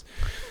whatever it is.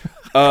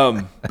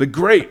 But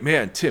great,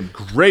 man, Tim,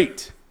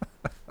 great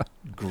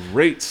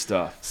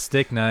stuff.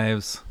 Steak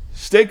knives.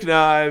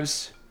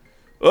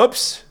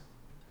 Oops.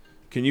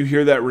 Can you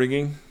hear that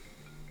ringing?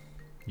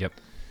 Yep.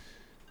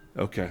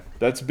 Okay.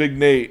 That's Big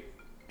Nate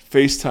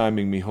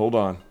FaceTiming me. Hold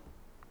on.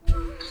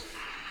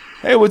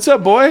 Hey, what's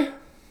up, boy?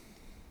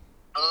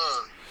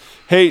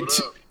 Hey,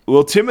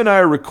 Tim and I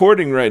are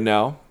recording right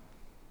now.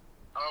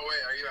 Oh, wait.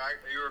 Are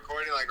you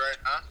recording right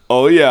now?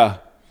 Oh, yeah.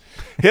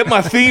 Hit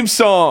my theme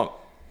song.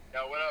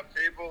 Yo, what up,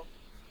 people?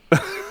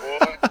 It's your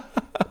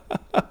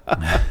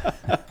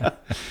boy.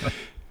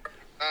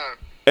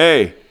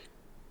 Hey,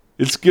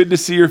 it's good to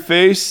see your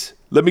face.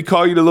 Let me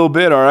call you in a little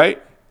bit, all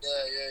right? Yeah,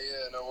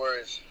 no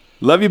worries.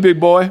 Love you, big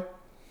boy.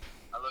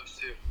 I love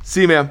you too.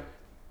 See you, man.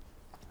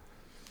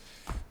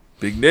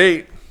 Big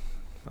Nate.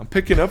 I'm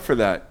picking up for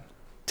that,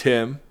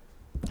 Tim.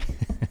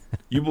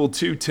 You will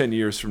too 10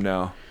 years from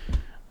now.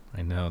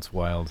 I know, it's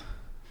wild.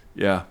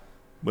 Yeah.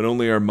 When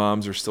only our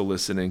moms are still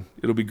listening.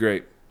 It'll be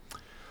great.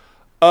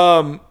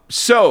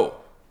 So,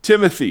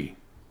 Timothy,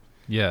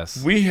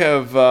 Yes.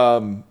 we've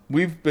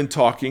been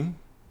talking,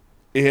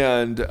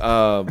 and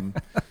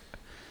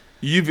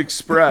you've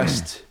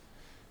expressed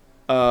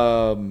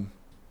a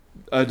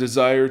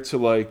desire to,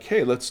 like,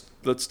 hey,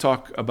 let's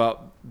talk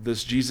about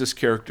this Jesus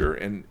character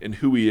and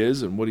who he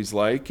is and what he's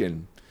like,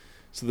 and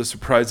so the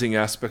surprising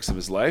aspects of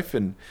his life.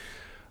 And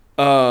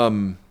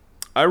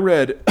I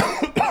read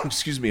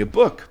a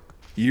book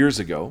years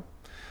ago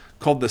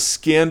called The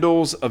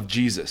Scandals of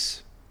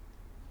Jesus.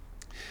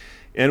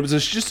 And it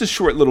was just a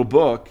short little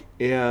book,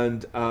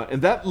 and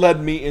that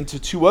led me into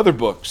two other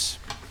books.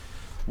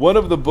 One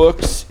of the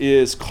books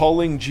is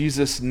Calling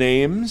Jesus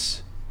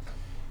Names,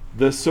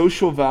 The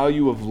Social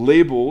Value of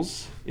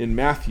Labels in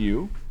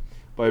Matthew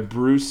by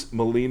Bruce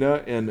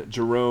Molina and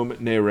Jerome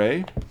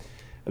Nere.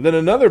 And then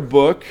another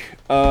book,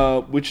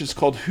 which is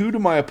called Who Do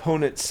My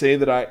Opponents Say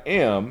That I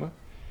Am?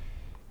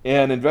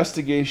 An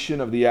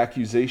investigation of the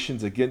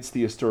accusations against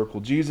the historical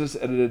Jesus,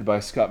 edited by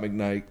Scott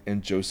McKnight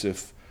and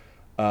Joseph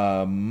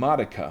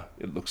Modica,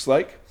 it looks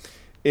like.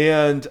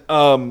 And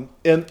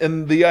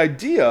the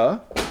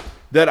idea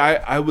that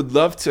I would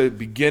love to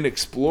begin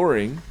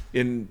exploring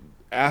in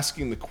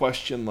asking the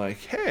question, like,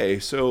 hey,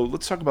 so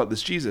let's talk about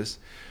this Jesus.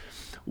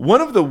 One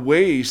of the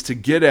ways to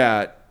get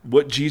at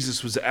what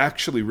Jesus was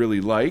actually really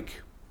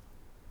like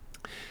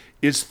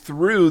is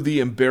through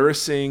the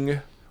embarrassing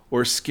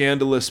or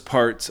scandalous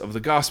parts of the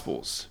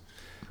Gospels.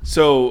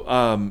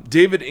 So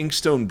David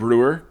Inkstone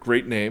Brewer,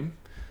 great name,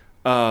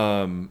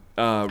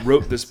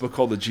 wrote this book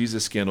called The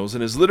Jesus Scandals,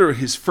 and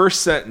his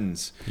first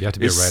sentence. You have to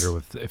be a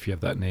writer if you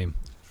have that name.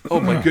 Oh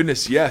my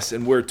goodness, yes,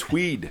 and wear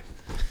tweed.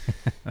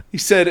 He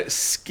said,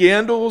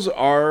 "Scandals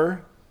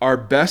are our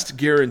best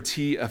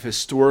guarantee of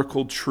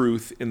historical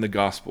truth in the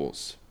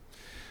Gospels.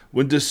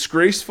 When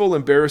disgraceful,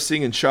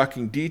 embarrassing, and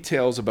shocking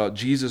details about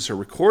Jesus are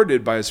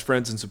recorded by his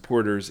friends and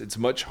supporters, it's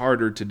much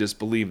harder to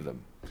disbelieve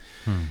them.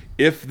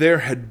 If there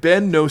had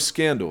been no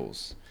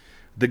scandals,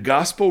 the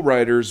gospel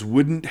writers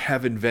wouldn't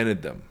have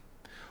invented them.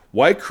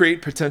 Why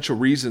create potential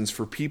reasons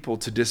for people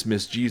to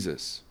dismiss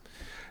Jesus?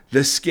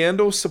 The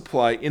scandals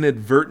supply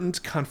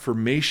inadvertent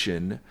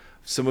confirmation of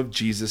some of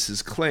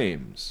Jesus'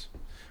 claims.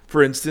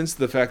 For instance,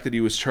 the fact that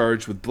he was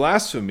charged with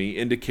blasphemy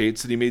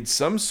indicates that he made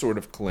some sort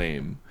of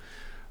claim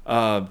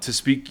to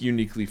speak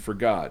uniquely for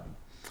God."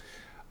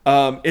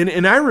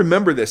 And I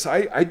remember this.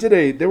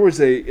 There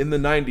was in the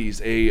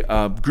 90s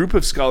a group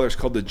of scholars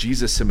called the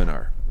Jesus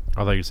Seminar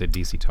I thought you'd say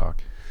DC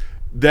Talk.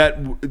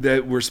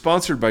 that were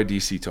sponsored by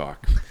DC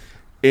Talk.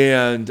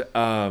 And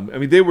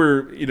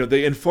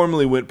they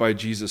informally went by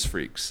Jesus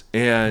Freaks,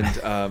 and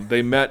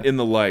they met in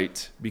the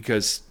light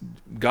because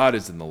God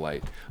is in the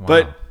light. Wow.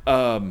 But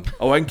I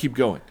can keep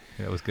going.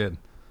 Yeah, it was good.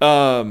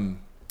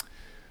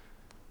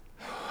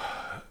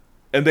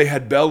 And they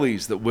had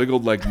bellies that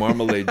wiggled like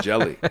marmalade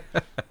jelly.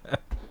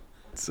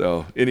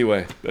 So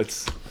anyway,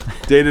 that's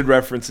dated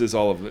references,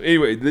 all of them.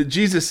 Anyway, the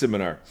Jesus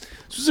Seminar.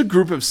 This was a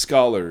group of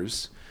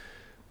scholars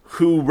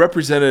who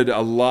represented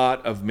a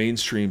lot of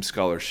mainstream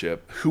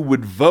scholarship, who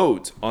would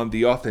vote on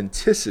the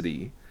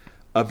authenticity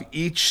of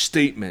each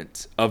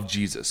statement of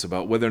Jesus,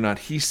 about whether or not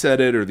he said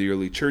it or the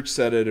early church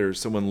said it or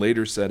someone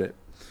later said it.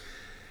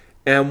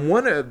 And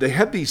they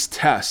had these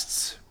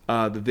tests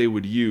that they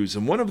would use,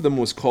 and one of them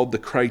was called the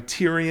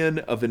criterion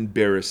of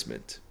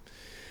embarrassment,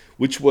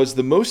 which was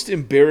the more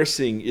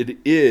embarrassing it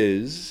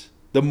is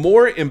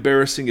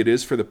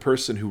for the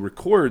person who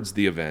records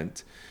the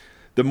event,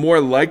 the more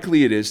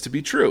likely it is to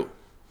be true.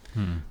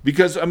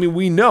 Because,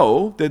 we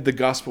know that the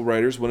gospel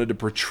writers wanted to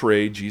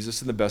portray Jesus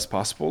in the best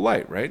possible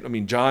light, right?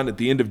 John, at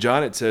the end of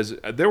John, it says,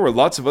 there were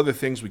lots of other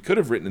things we could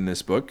have written in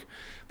this book,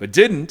 but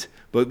didn't,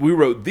 but we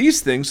wrote these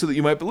things so that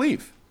you might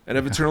believe and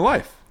have eternal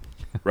life,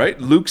 right?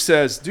 Luke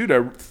says,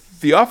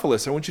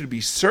 Theophilus, I want you to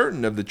be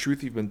certain of the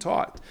truth you've been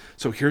taught.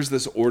 So here's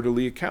this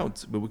orderly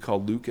account, what we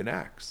call Luke and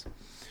Acts.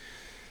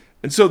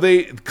 And so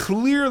they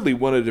clearly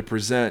wanted to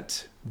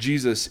present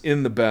Jesus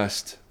in the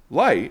best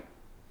light.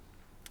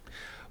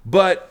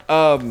 But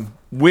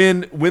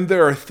when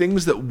there are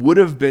things that would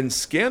have been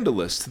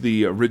scandalous to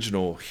the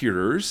original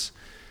hearers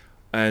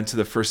and to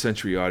the first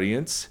century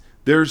audience,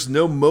 there's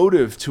no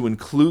motive to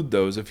include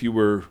those if you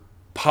were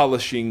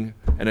polishing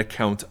an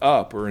account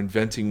up or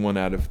inventing one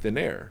out of thin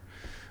air.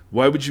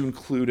 Why would you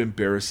include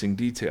embarrassing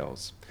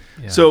details?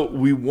 Yeah. So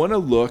we want to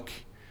look,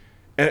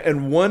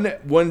 and one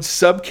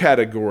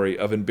subcategory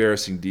of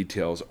embarrassing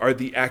details are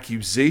the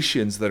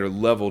accusations that are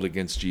leveled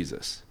against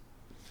Jesus.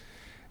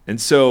 And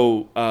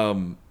so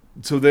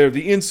so they're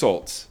the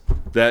insults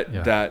that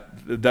Yeah.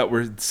 that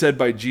were said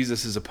by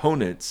Jesus'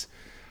 opponents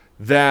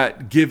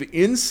that give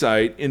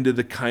insight into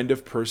the kind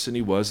of person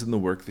he was and the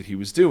work that he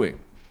was doing.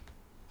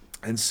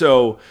 And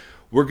so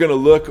we're going to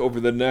look over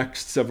the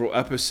next several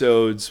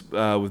episodes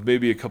with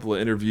maybe a couple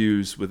of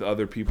interviews with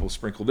other people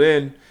sprinkled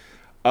in,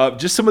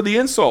 just some of the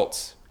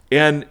insults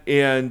and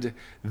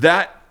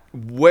that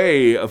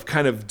way of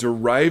kind of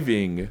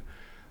deriving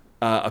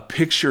a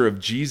picture of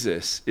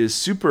Jesus is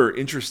super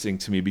interesting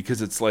to me,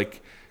 because it's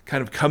like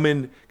kind of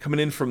coming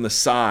in from the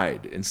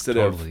side instead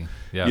Totally. of,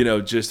 Yeah.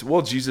 just,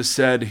 well, Jesus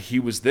said he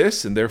was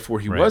this and therefore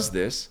he Right. was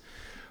this.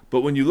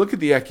 But when you look at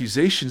the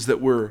accusations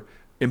that were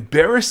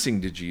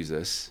embarrassing to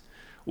Jesus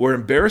or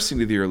embarrassing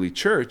to the early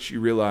church, you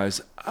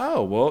realize,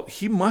 oh, well,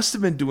 he must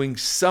have been doing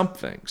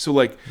something. So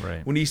like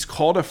Right. when he's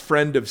called a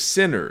friend of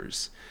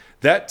sinners,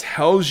 that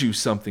tells you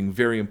something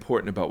very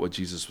important about what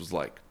Jesus was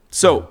like.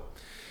 So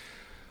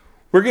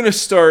we're going to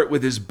start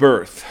with his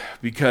birth,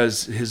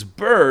 because his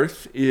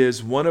birth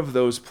is one of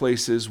those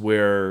places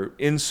where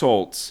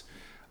insults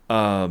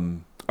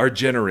are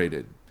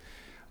generated.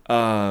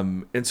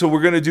 And so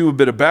we're going to do a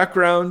bit of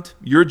background.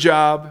 Your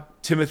job,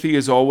 Timothy,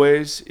 as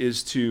always,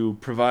 is to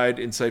provide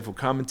insightful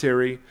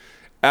commentary,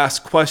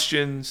 ask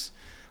questions,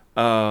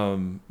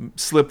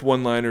 slip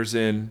one-liners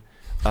in,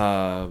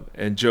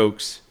 and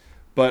jokes.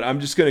 But I'm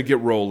just going to get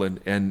rolling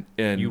and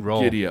You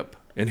roll. giddy up.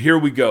 And here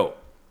we go.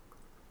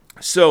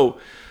 So,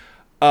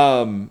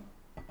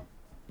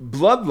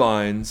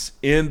 bloodlines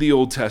in the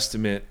Old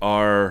Testament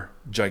are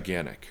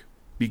gigantic,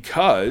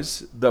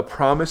 because the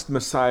promised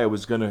Messiah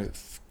was going to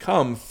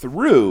come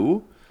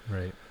through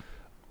Right.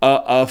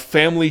 a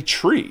family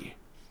tree.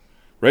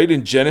 Right?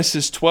 In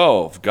Genesis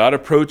 12, God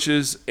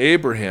approaches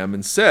Abraham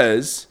and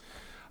says,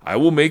 I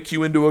will make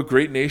you into a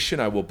great nation.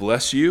 I will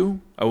bless you.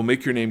 I will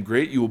make your name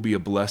great. You will be a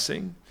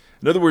blessing.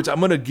 In other words, I'm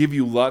going to give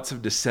you lots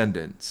of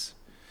descendants.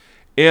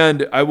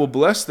 And I will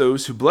bless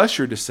those who bless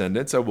your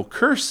descendants. I will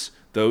curse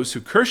those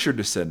who curse your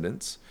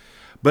descendants.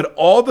 But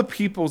all the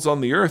peoples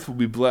on the earth will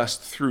be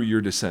blessed through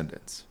your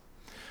descendants.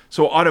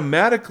 So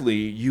automatically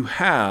you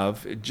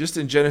have, just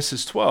in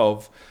Genesis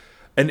 12,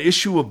 an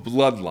issue of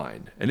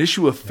bloodline, an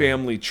issue of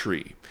family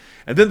tree.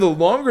 And then the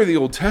longer the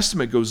Old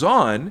Testament goes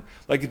on,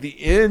 like at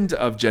the end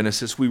of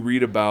Genesis, we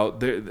read about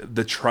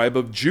the tribe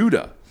of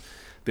Judah.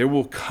 There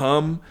will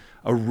come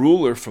a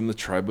ruler from the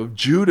tribe of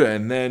Judah.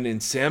 And then in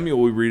Samuel,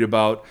 we read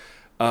about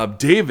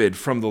David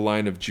from the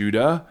line of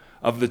Judah,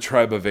 of the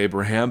tribe of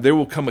Abraham. There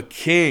will come a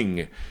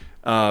king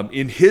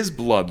in his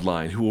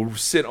bloodline who will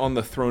sit on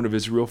the throne of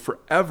Israel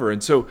forever.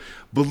 And so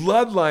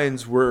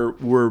bloodlines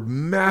were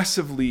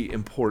massively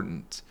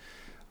important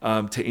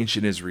to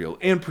ancient Israel.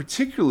 And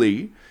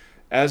particularly,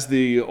 as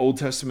the Old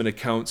Testament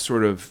accounts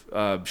sort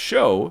of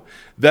show,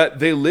 that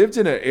they lived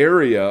in an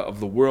area of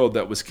the world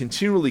that was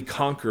continually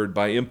conquered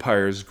by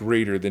empires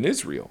greater than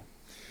Israel.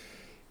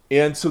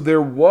 And so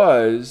there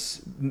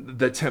was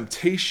the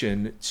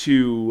temptation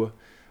to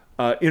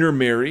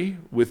intermarry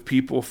with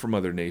people from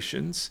other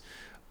nations,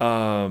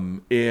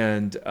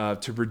 and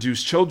to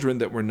produce children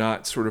that were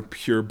not sort of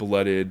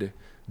pure-blooded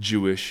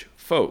Jewish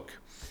folk.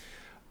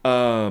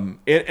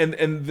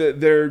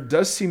 There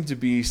does seem to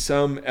be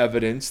some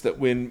evidence that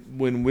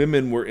when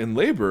women were in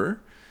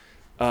labor,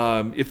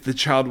 if the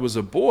child was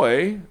a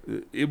boy,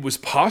 it was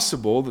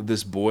possible that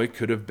this boy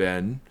could have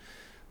been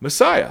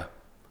Messiah.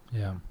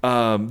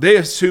 Yeah. They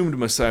assumed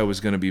Messiah was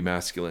going to be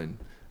masculine.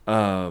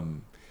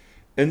 And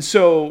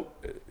so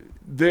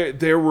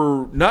there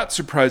were, not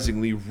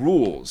surprisingly,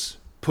 rules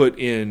put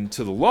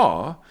into the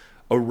law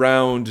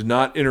around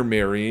not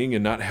intermarrying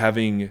and not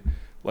having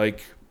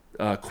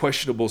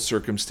questionable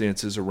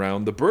circumstances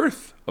around the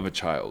birth of a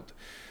child.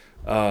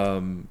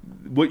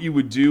 What you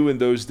would do in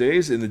those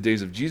days, in the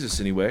days of Jesus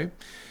anyway,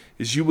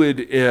 is you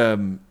would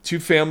two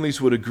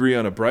families would agree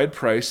on a bride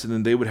price, and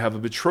then they would have a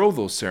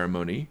betrothal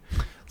ceremony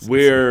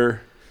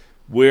where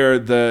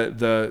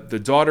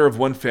the daughter of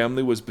one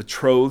family was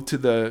betrothed to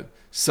the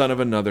son of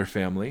another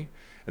family,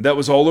 and that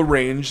was all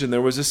arranged, and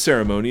there was a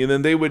ceremony, and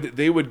then they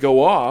would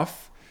go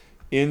off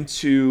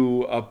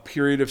into a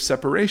period of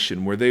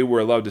separation where they were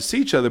allowed to see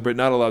each other but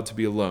not allowed to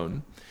be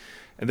alone,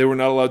 and they were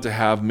not allowed to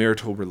have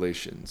marital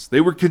relations.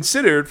 They were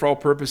considered, for all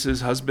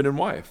purposes, husband and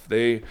wife.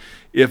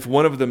 If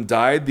one of them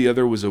died, the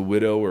other was a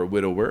widow or a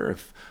widower.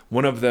 If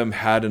one of them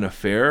had an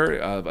affair,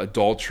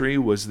 adultery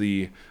was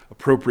the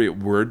appropriate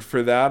word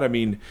for that. I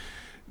mean,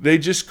 they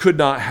just could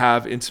not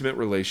have intimate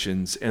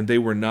relations, and they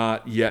were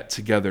not yet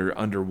together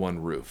under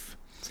one roof.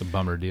 It's a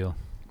bummer deal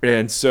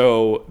And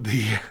so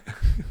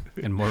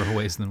in more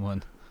ways than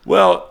one.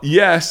 Well,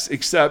 yes,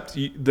 except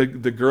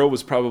the girl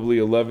was probably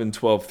 11,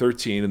 12,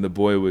 13, and the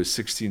boy was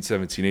 16,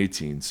 17,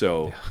 18.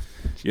 So,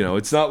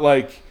 it's not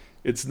like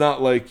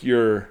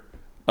you're,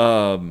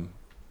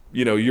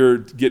 you're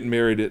getting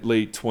married at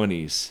late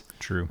 20s.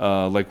 True.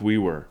 Like we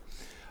were.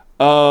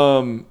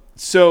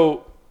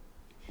 So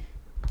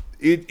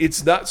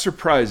it's not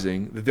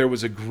surprising that there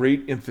was a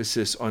great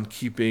emphasis on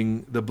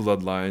keeping the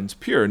bloodlines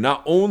pure,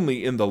 not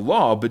only in the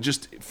law, but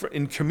just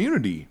in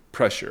community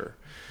pressure.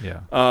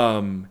 Yeah.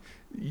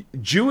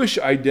 Jewish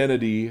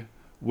identity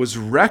was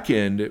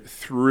reckoned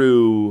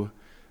through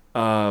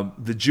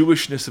the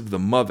Jewishness of the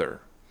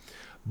mother.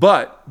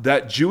 But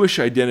that Jewish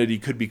identity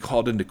could be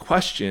called into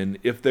question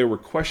if there were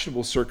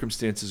questionable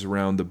circumstances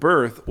around the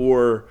birth,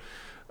 or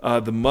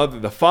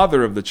the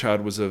father of the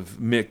child was of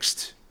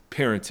mixed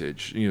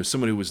parentage,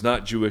 someone who was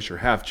not Jewish or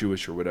half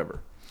Jewish or whatever.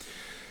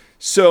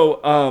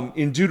 So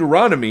in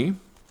Deuteronomy,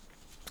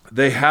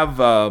 they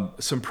have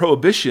some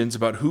prohibitions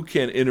about who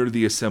can enter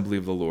the assembly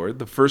of the Lord.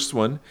 The first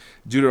one,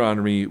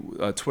 Deuteronomy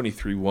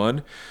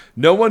 23:1,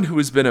 no one who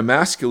has been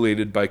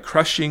emasculated by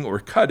crushing or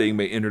cutting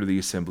may enter the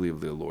assembly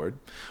of the Lord,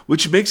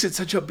 which makes it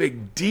such a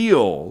big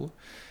deal,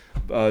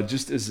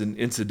 just as an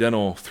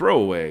incidental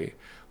throwaway,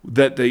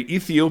 that the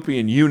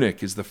Ethiopian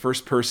eunuch is the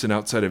first person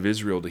outside of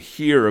Israel to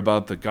hear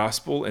about the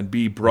gospel and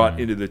be brought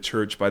into the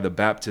church by the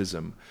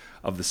baptism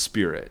of the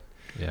Spirit.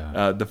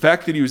 Yeah. The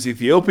fact that he was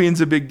Ethiopian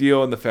is a big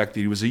deal, and the fact that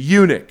he was a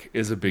eunuch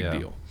is a big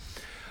deal.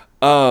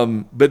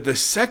 But the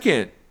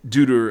second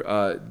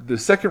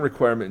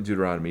requirement in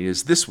Deuteronomy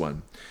is this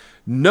one: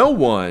 no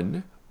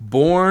one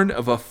born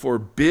of a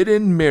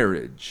forbidden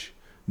marriage,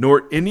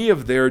 nor any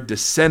of their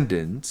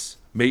descendants,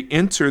 may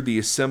enter the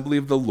assembly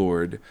of the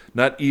Lord,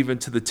 not even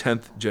to the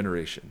 10th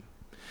generation.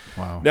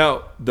 Wow.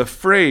 Now, the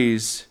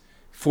phrase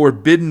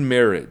forbidden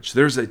marriage,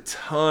 there's a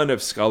ton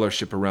of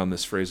scholarship around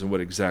this phrase and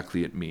what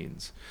exactly it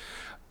means.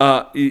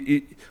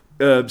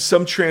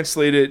 Some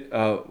translate it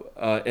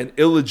an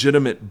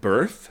illegitimate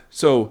birth.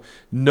 So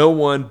no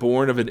one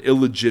born of an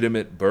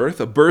illegitimate birth,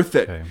 a birth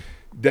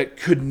that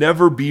could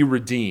never be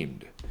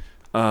redeemed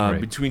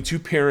between two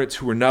parents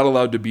who were not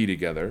allowed to be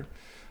together.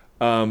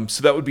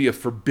 So that would be a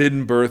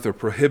forbidden birth or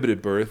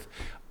prohibited birth.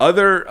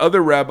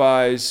 Other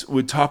rabbis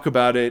would talk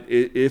about it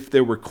if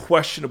there were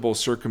questionable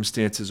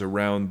circumstances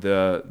around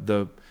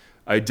the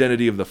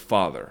identity of the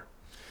father.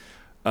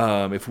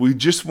 If we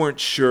just weren't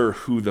sure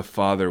who the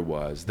father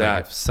was,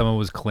 Like if someone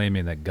was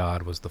claiming that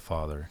God was the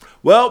father.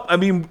 Well, I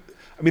mean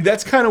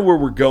that's kind of where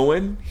we're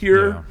going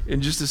here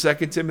in just a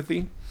second,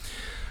 Timothy.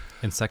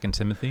 In 2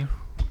 Timothy?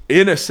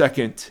 In a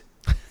second,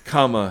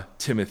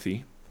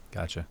 Timothy.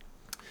 Gotcha.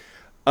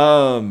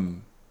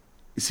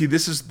 See,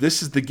 this is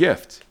the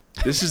gift.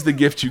 This is the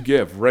gift you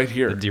give right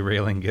here. The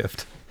derailing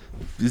gift.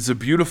 It's a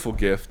beautiful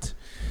gift.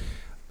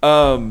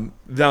 Now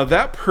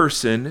that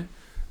person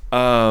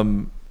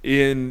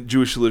in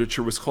Jewish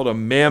literature was called a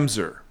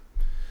mamzer.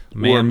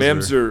 Or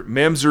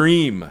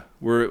mamzerim,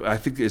 where I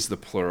think is the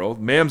plural.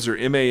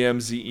 Mamzer,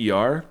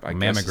 M-A-M-Z-E-R. I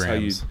guess is how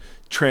you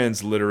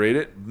transliterate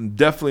it.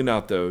 Definitely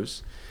not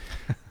those.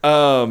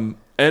 And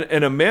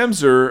a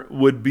mamzer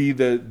would be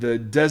the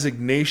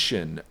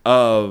designation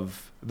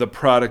of the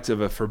product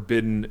of a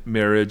forbidden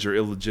marriage or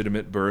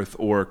illegitimate birth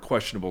or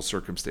questionable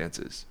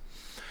circumstances.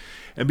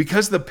 And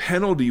because the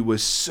penalty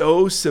was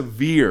so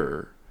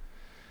severe,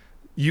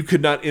 you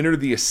could not enter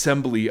the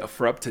assembly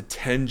for up to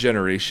 10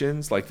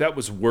 generations. Like, that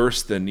was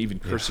worse than even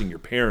cursing your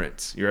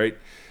parents, right?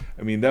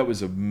 I mean, that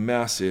was a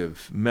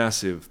massive,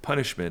 massive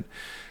punishment.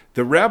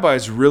 Later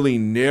rabbis really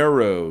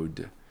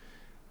narrowed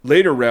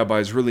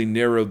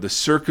the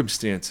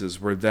circumstances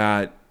where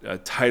that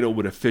title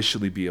would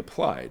officially be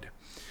applied.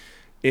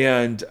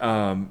 And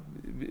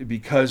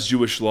because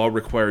Jewish law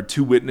required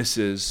two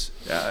witnesses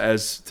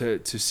to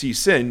see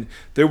sin,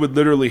 there would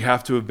literally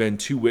have to have been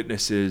two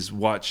witnesses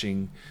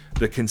watching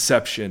the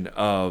conception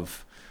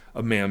of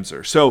a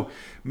mamzer. So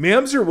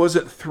mamzer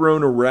wasn't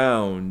thrown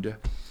around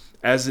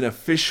as an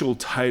official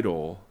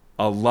title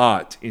a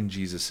lot in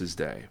Jesus'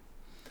 day.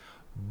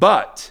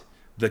 But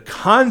the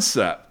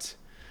concept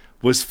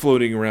was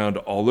floating around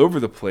all over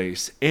the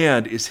place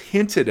and is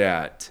hinted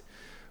at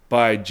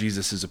by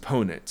Jesus'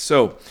 opponent.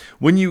 So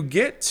when you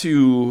get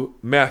to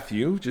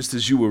Matthew, just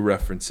as you were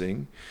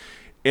referencing,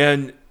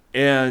 and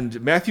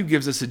Matthew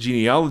gives us a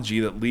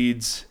genealogy that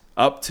leads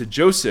up to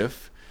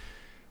Joseph,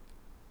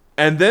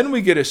 and then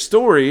we get a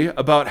story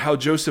about how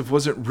Joseph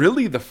wasn't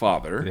really the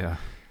father.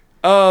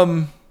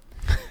 Yeah.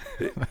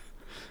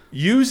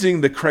 Using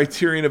the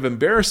criterion of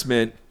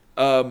embarrassment,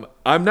 I'm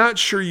not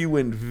sure you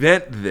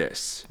invent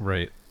this.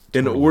 Right.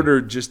 In order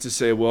just to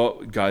say,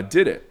 well, God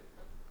did it.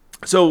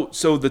 So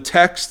the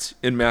text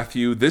in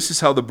Matthew, this is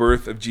how the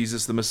birth of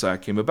Jesus the Messiah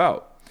came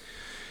about.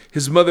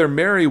 His mother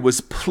Mary was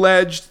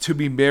pledged to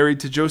be married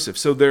to Joseph.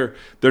 So they're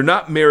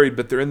not married,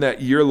 but they're in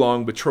that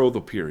year-long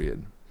betrothal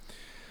period.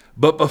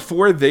 But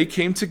before they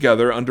came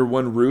together under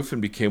one roof and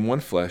became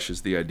one flesh,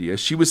 is the idea,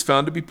 she was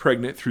found to be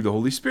pregnant through the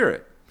Holy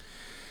Spirit.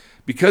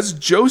 Because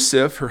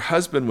Joseph, her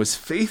husband, was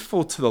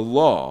faithful to the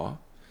law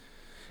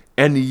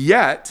and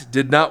yet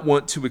did not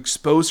want to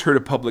expose her to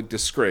public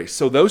disgrace.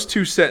 So those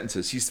two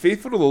sentences, he's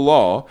faithful to the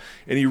law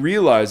and he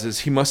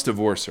realizes he must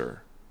divorce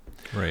her.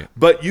 Right.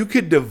 But you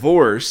could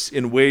divorce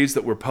in ways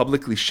that were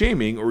publicly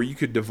shaming, or you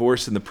could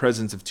divorce in the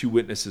presence of two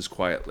witnesses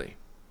quietly.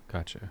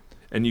 Gotcha.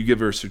 And you give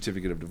her a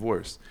certificate of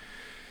divorce.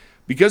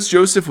 Because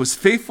Joseph was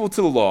faithful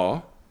to the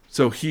law,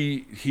 so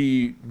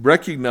he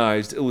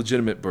recognized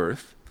illegitimate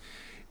birth,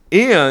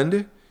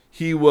 and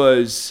he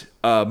was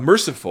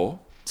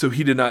merciful, So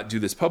he did not do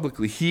this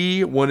publicly.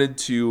 He wanted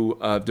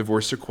to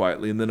divorce her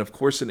quietly. And then, of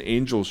course, an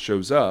angel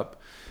shows up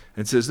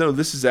and says, no,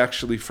 this is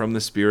actually from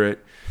the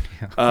Spirit.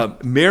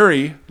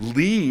 Mary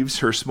leaves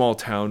her small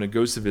town and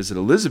goes to visit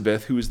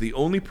Elizabeth, who is the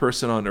only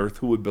person on earth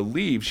who would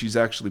believe she's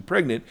actually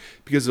pregnant,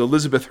 because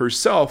Elizabeth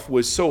herself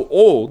was so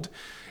old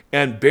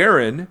and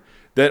barren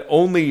that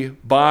only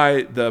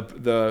by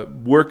the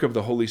work of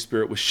the Holy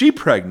Spirit was she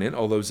pregnant,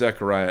 although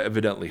Zechariah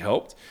evidently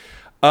helped.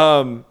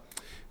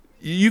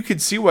 You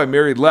could see why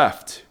Mary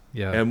left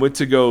and went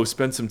to go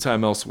spend some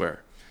time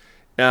elsewhere.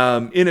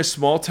 In a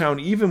small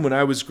town, even when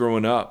I was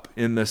growing up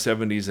in the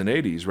 70s and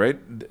 80s, right,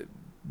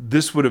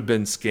 this would have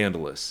been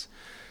scandalous.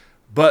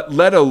 But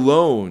let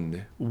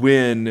alone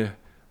when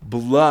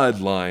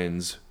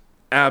bloodlines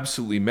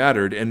absolutely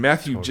mattered. And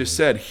Matthew just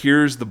said,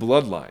 here's the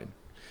bloodline.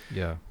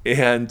 Yeah.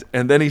 And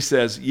then he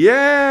says,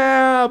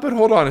 yeah, but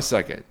hold on a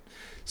second.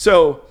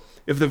 So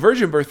if the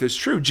virgin birth is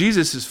true,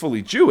 Jesus is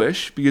fully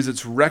Jewish because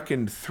it's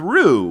reckoned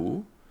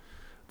through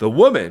the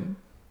woman,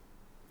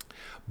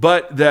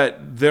 but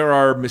that there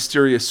are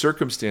mysterious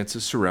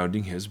circumstances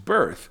surrounding his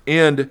birth.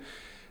 And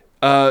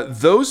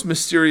those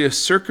mysterious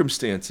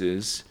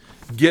circumstances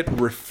get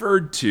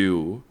referred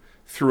to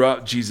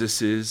throughout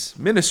Jesus's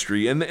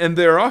ministry. And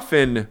they're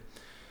often,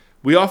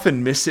 we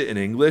often miss it in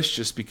English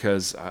just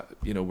because,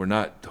 we're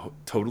not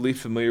totally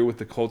familiar with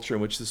the culture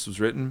in which this was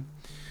written.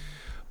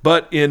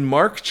 But in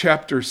Mark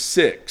chapter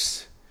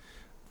 6,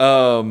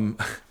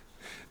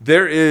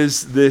 there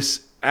is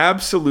this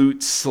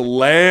absolute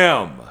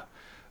slam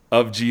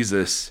of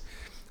Jesus.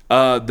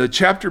 The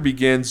chapter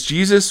begins,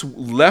 Jesus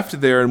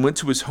left there and went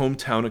to his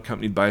hometown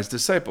accompanied by his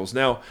disciples.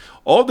 Now,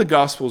 all the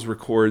Gospels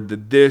record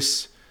that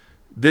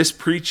this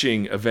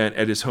preaching event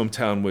at his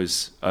hometown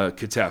was a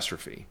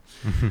catastrophe.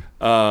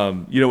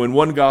 In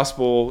one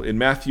Gospel, in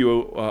Matthew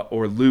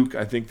or Luke,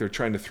 I think they're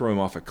trying to throw him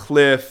off a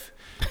cliff.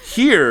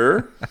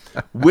 Here,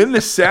 when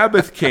the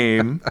Sabbath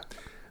came,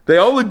 they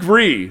all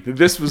agree that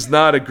this was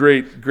not a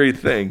great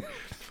thing.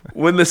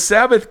 When the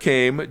Sabbath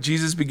came,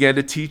 Jesus began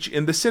to teach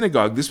in the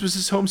synagogue. This was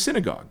his home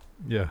synagogue.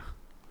 Yeah.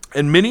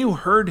 And many who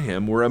heard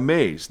him were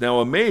amazed. Now,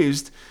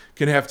 amazed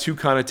can have two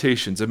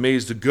connotations,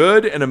 amazed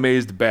good and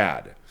amazed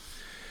bad.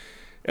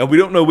 And we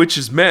don't know which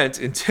is meant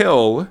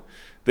until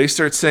they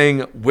start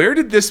saying, where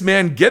did this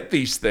man get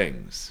these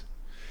things?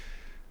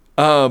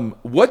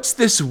 What's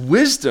this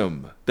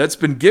wisdom that's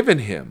been given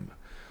him?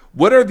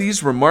 What are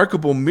these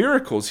remarkable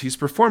miracles he's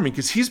performing?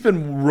 Because he's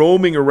been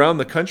roaming around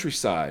the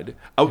countryside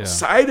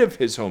outside of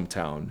his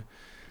hometown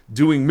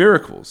doing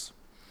miracles.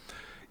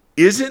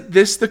 Isn't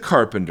this the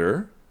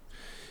carpenter?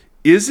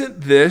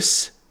 Isn't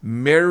this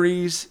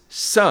Mary's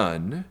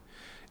son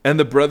and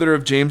the brother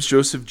of James,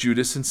 Joseph,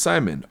 Judas, and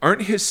Simon?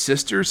 Aren't his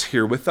sisters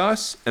here with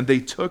us? And they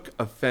took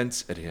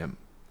offense at him.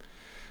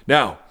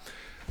 Now,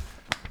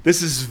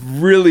 this is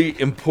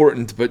really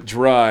important but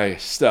dry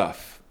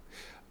stuff.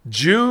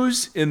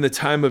 Jews in the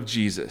time of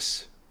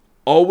Jesus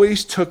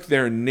always took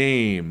their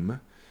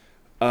name,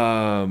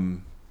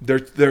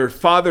 their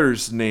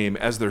father's name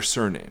as their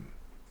surname.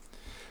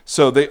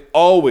 So they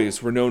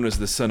always were known as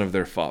the son of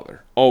their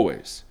father,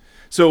 always.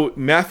 So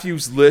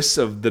Matthew's list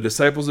of the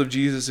disciples of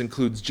Jesus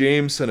includes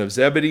James, son of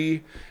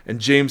Zebedee,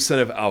 and James, son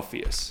of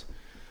Alphaeus,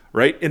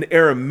 right? In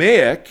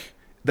Aramaic,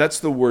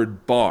 that's the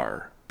word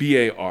bar,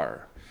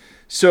 B-A-R.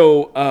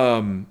 So,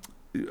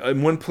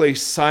 in one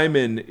place,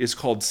 Simon is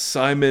called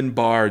Simon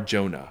Bar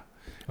Jonah.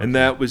 And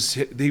that was,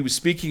 he was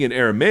speaking in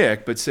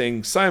Aramaic, but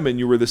saying, Simon,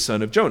 you were the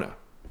son of Jonah.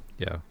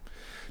 Yeah.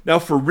 Now,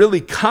 for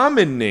really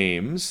common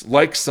names,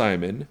 like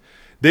Simon,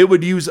 they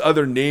would use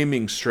other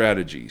naming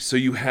strategies. So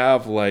you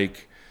have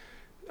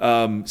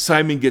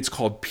Simon gets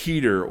called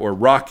Peter or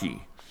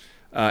Rocky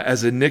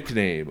as a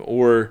nickname.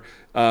 Or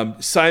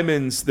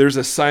there's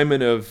a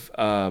Simon of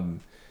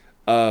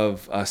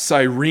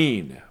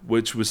Cyrene,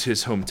 which was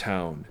his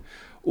hometown.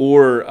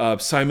 Or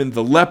Simon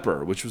the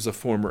leper, which was a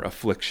former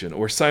affliction,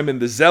 or Simon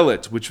the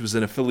zealot, which was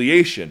an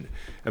affiliation,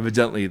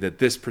 evidently, that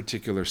this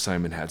particular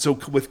Simon had. So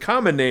with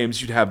common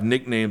names, you'd have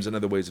nicknames and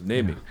other ways of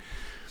naming. Yeah.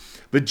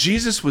 But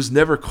Jesus was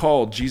never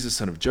called Jesus,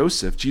 son of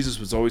Joseph. Jesus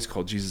was always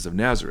called Jesus of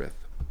Nazareth.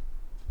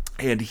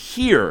 And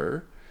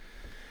here,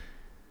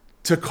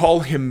 to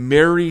call him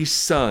Mary's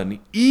son,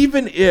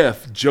 even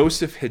if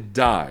Joseph had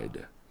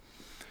died,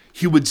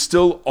 he would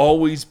still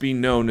always be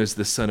known as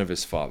the son of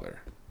his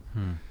father.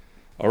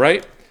 All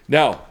right?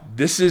 Now,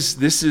 this is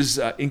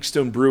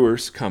Inkstone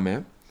Brewer's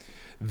comment.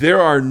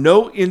 There are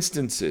no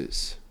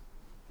instances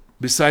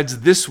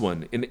besides this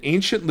one in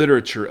ancient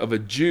literature of a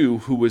Jew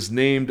who was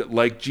named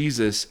like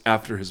Jesus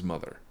after his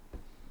mother.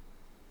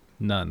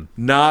 None.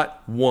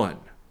 Not one.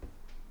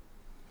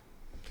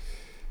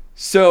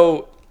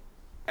 So,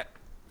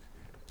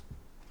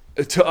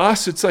 to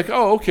us, it's like,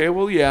 oh, okay,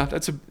 well, yeah,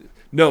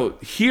 No,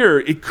 here,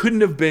 it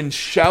couldn't have been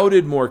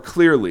shouted more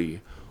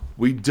clearly.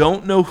 We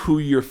don't know who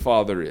your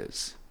father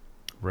is.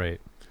 Right.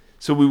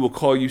 So we will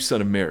call you son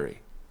of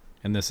Mary.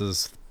 And this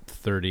is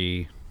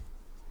 30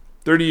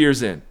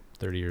 years in.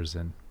 30 years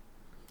in.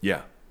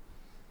 Yeah.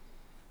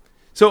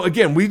 So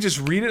again, we just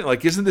read it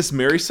like, isn't this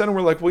Mary's son? And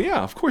we're like, well,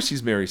 yeah, of course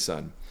he's Mary's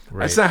son.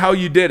 Right. That's not how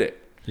you did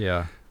it.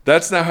 Yeah.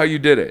 That's not how you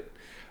did it.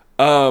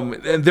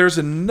 And there's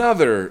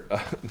another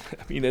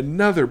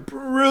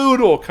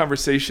brutal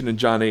conversation in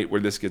John 8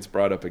 where this gets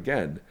brought up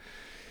again.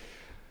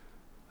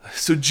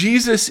 So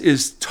Jesus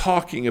is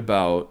talking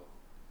about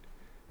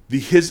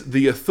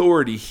the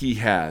authority he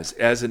has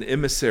as an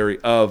emissary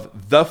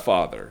of the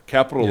Father,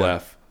 capital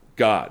F,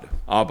 God,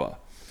 Abba.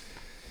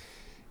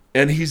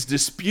 And he's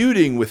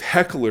disputing with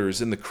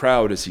hecklers in the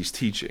crowd as he's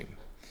teaching.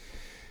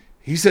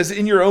 He says,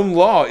 in your own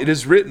law, it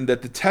is written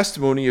that the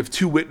testimony of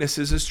two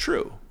witnesses is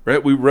true,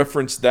 right? We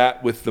referenced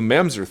that with the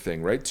mamzer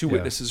thing, right? Two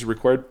witnesses are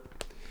required.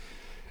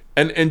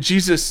 And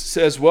Jesus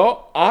says,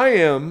 well, I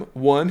am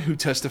one who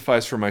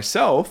testifies for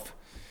myself,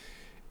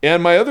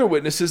 and my other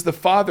witness is the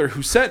Father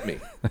who sent me.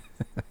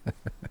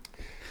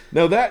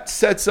 Now that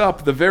sets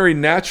up the very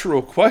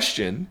natural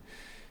question,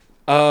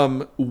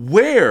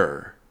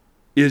 where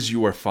is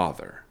your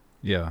Father?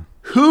 Yeah.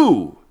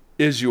 Who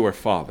is your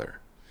Father?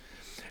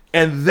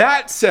 And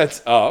that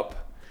sets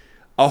up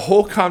a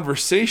whole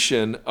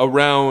conversation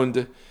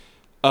around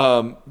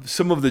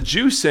some of the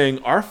Jews saying,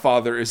 our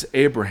father is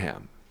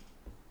Abraham.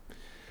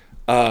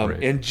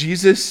 Right. And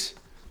Jesus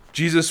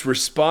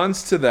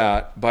responds to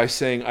that by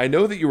saying, I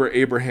know that you are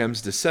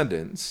Abraham's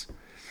descendants,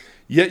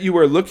 yet you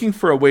are looking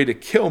for a way to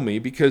kill me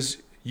because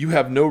you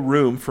have no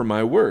room for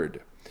my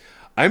word.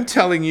 I'm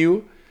telling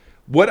you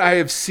what I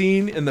have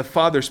seen in the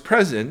Father's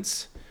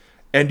presence,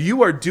 and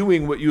you are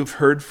doing what you have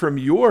heard from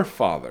your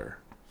father.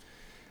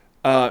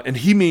 And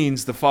he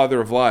means the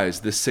father of lies,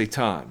 this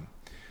Satan.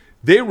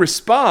 They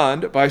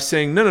respond by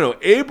saying, no,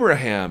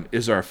 Abraham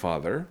is our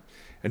father.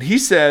 And he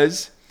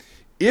says,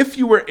 if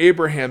you were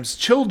Abraham's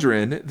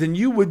children, then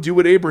you would do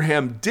what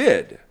Abraham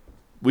did,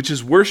 which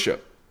is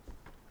worship.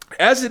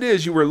 As it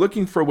is, you were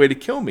looking for a way to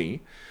kill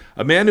me,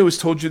 a man who has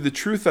told you the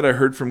truth that I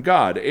heard from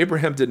God.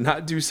 Abraham did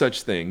not do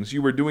such things.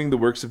 You were doing the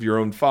works of your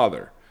own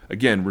father.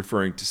 Again,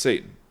 referring to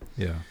Satan.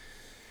 Yeah.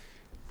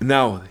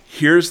 Now,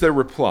 here's their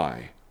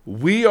reply.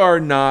 We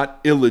are not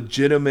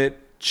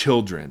illegitimate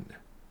children.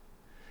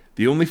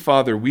 The only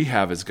father we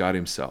have is God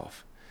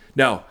himself.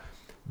 Now,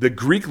 the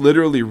Greek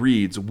literally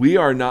reads, we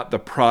are not the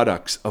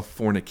products of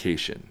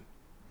fornication.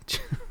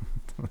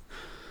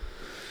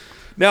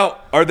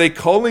 Now, are they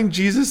calling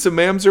Jesus a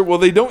mamzer? Well,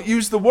 they don't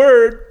use the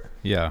word,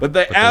 but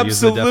they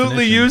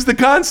absolutely use the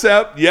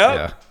concept. Yep,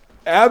 yeah.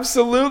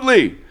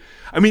 Absolutely.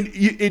 I mean,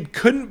 it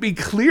couldn't be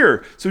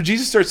clear. So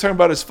Jesus starts talking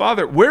about his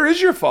father. Where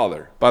is your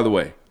father, by the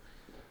way?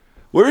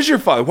 Where is your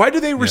father? Why do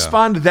they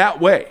respond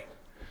that way?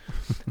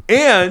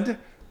 And,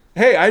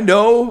 hey, I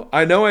know.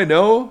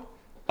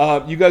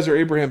 You guys are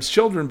Abraham's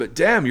children, but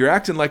damn, you're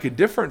acting like a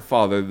different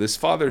father, this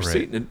father of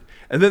Satan.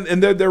 And then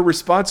their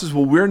response is,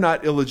 well, we're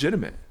not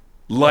illegitimate.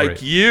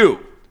 Like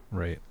you.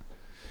 Right.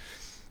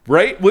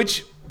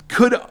 Which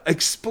could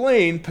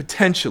explain,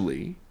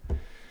 potentially,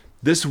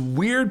 this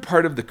weird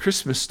part of the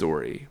Christmas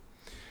story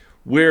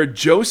where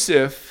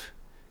Joseph,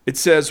 it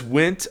says,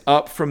 went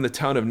up from the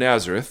town of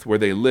Nazareth, where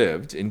they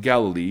lived in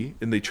Galilee,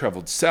 and they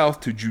traveled south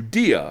to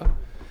Judea,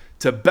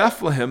 to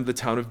Bethlehem, the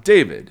town of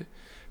David,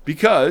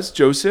 because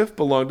Joseph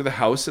belonged to the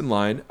house and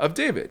line of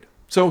David.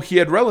 So he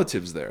had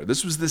relatives there.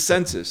 This was the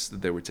census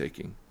that they were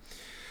taking.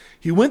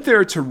 He went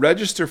there to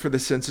register for the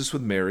census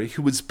with Mary,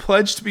 who was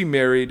pledged to be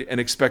married and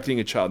expecting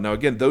a child. Now,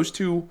 again, those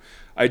two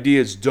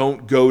ideas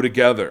don't go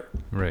together.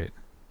 Right.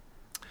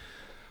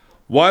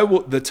 While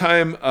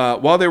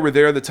they were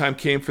there, the time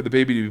came for the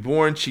baby to be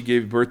born. She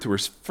gave birth to her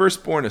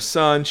firstborn, a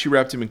son. She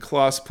wrapped him in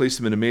cloths, placed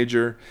him in a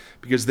manger,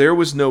 because there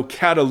was no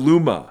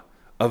kataluma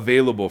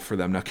available for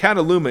them. Now,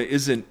 kataluma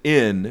isn't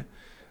inn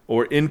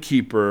or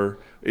innkeeper.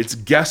 It's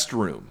guest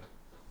room.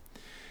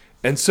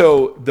 And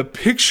so the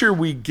picture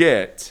we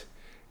get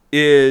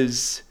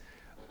is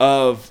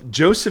of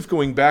Joseph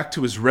going back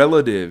to his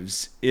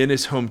relatives in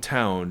his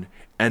hometown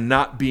and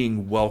not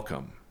being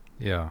welcome.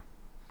 Yeah.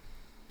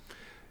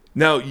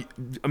 Now,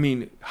 I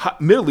mean,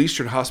 Middle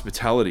Eastern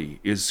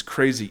hospitality is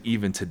crazy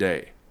even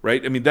today,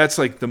 right? I mean, that's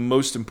like the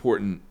most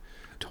important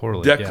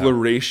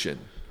declaration.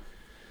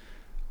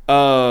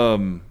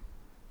 Yeah.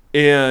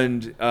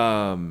 And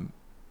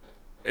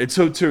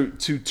so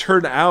to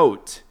turn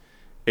out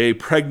a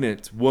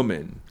pregnant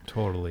woman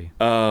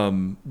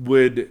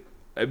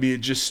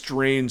it just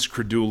strains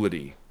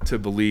credulity to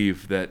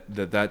believe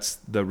that's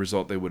the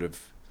result they would have.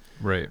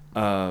 Right.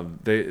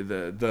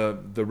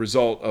 The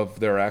result of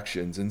their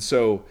actions. And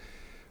so,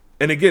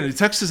 and again, the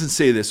text doesn't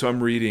say this, so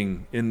I'm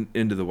reading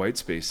into the white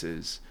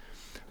spaces.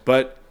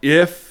 But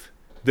if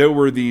there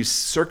were these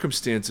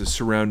circumstances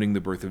surrounding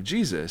the birth of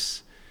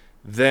Jesus,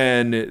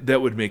 then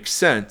that would make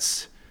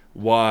sense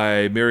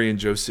why Mary and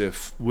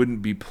Joseph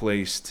wouldn't be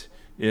placed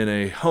in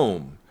a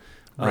home,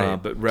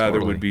 but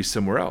rather would be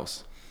somewhere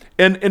else.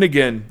 And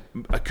again,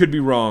 I could be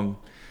wrong,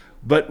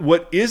 but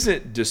what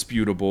isn't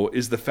disputable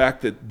is the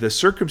fact that the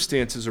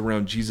circumstances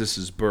around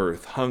Jesus'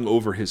 birth hung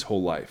over his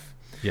whole life.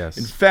 Yes.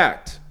 In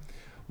fact,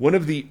 one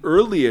of the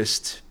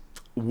earliest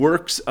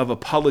works of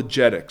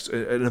apologetics,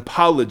 an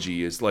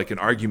apology is like an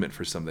argument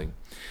for something,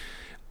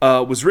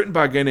 was written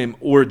by a guy named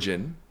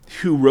Origen,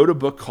 who wrote a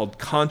book called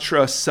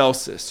Contra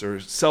Celsus, or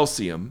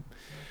Celsium.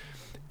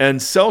 And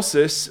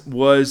Celsus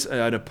was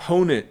an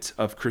opponent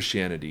of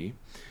Christianity.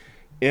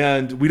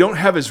 And we don't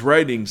have his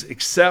writings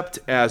except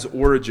as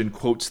Origen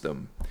quotes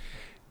them.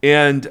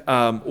 And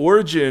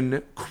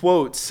Origen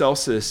quotes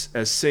Celsus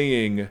as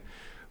saying,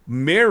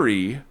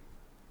 Jesus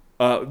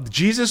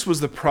was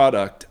the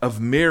product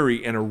of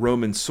Mary and a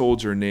Roman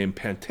soldier named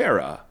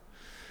Pantera.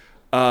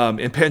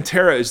 And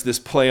Pantera is this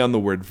play on the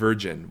word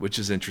virgin, which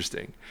is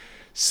interesting.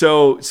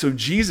 So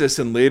Jesus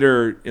in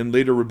later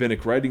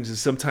rabbinic writings is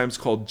sometimes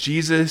called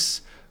Jesus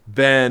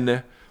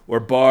ben or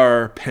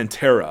bar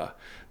Pantera,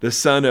 the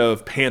son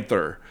of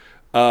Panther.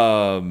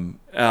 And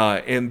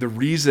the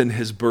reason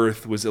his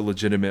birth was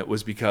illegitimate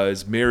was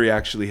because Mary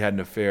actually had an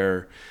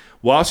affair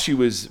while she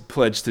was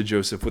pledged to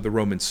Joseph with a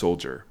Roman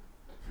soldier.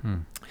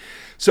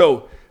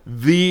 So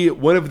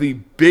one of the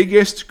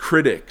biggest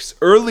critics,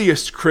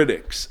 earliest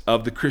critics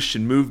of the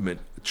Christian movement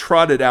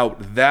trotted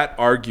out that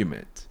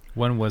argument.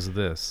 When was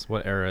this?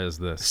 What era is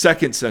this?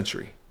 2nd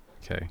century.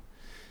 Okay.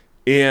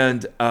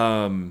 And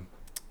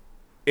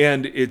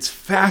it's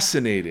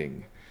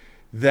fascinating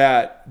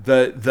that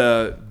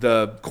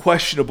the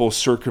questionable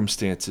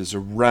circumstances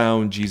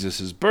around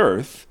Jesus'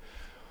 birth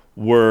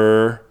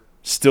were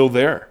still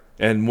there,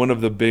 and one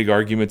of the big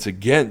arguments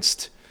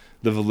against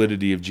the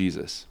validity of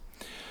Jesus.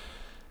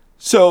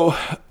 So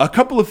a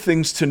couple of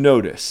things to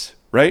notice,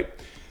 right?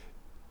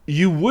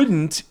 You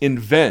wouldn't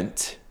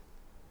invent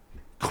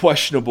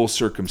questionable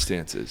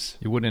circumstances.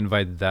 You wouldn't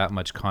invite that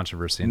much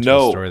controversy into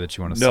a story that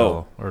you want to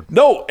sell.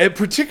 No, and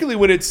particularly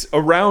when it's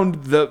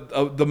around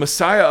the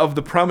Messiah of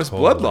the promised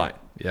bloodline.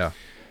 Yeah.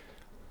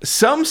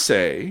 Some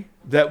say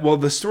that,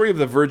 the story of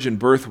the virgin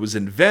birth was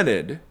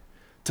invented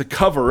to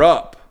cover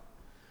up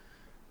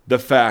the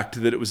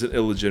fact that it was an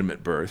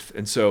illegitimate birth.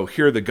 And so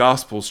here the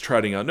Gospel's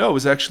trotting out, no, it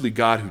was actually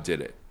God who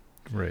did it.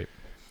 Right.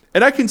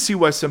 And I can see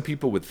why some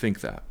people would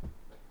think that.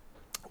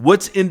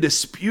 What's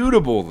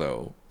indisputable,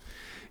 though,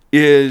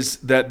 is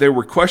that there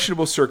were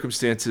questionable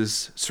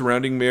circumstances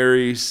surrounding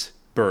Mary's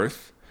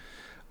birth,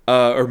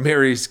 or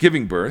Mary's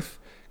giving birth,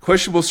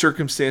 questionable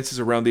circumstances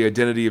around the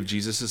identity of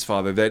Jesus'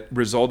 father that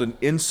result in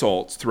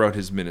insults throughout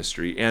his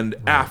ministry and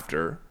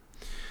after.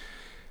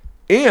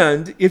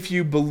 And if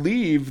you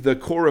believe the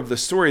core of the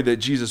story that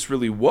Jesus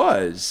really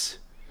was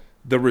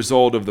the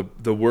result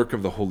of the work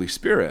of the Holy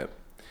Spirit,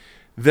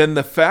 then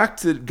the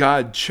fact that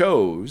God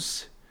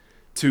chose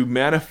to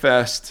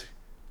manifest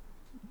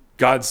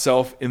God's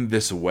self in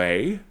this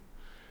way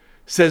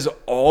says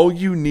all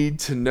you need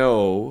to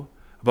know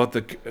about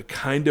the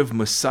kind of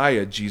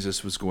Messiah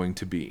Jesus was going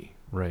to be.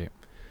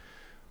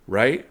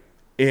 Right?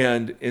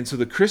 And so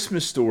the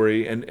Christmas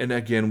story, and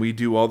again, we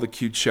do all the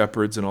cute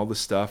shepherds and all the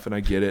stuff, and I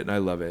get it and I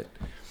love it.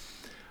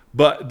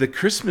 But the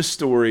Christmas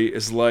story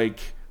is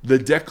like the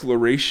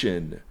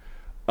declaration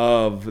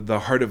of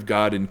the heart of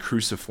God in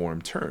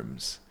cruciform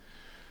terms,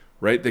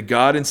 right? That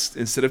God,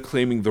 instead of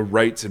claiming the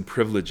rights and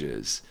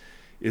privileges,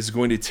 is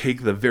going to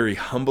take the very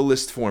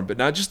humblest form, but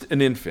not just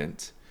an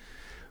infant,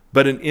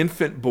 but an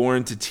infant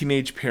born to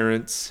teenage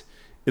parents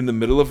in the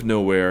middle of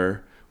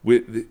nowhere,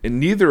 and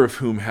neither of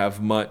whom have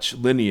much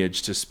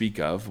lineage to speak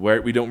of.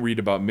 Where we don't read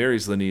about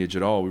Mary's lineage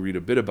at all. We read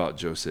a bit about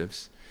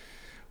Joseph's.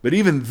 But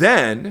even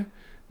then,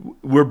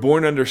 we're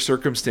born under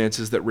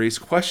circumstances that raise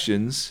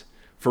questions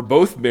for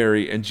both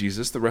Mary and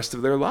Jesus the rest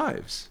of their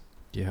lives.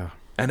 Yeah.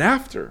 And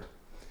after.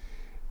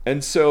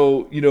 And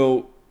so,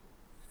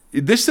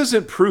 this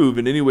doesn't prove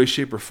in any way,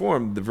 shape, or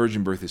form the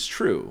virgin birth is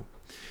true.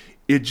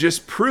 It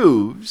just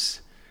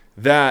proves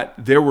that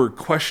there were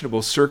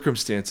questionable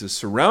circumstances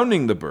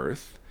surrounding the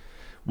birth,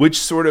 which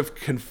sort of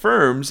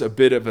confirms a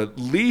bit of at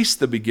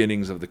least the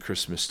beginnings of the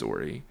Christmas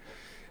story,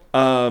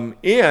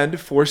 and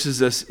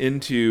forces us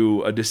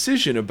into a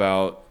decision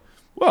about,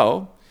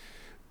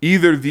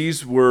 either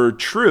these were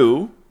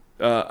true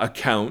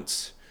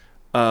accounts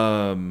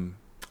referencing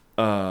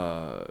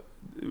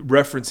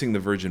the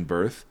virgin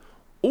birth,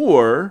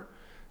 or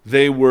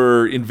they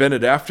were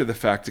invented after the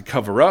fact to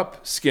cover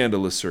up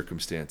scandalous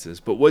circumstances.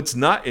 But what's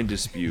not in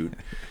dispute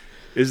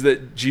is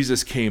that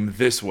Jesus came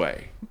this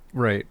way.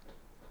 Right.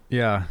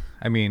 Yeah.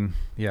 I mean,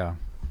 yeah.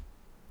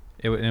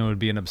 It would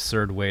be an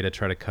absurd way to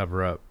try to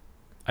cover up.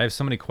 I have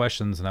so many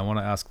questions, and I want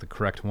to ask the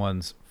correct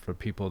ones for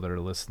people that are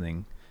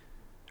listening.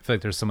 I feel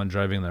like there's someone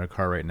driving in their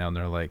car right now, and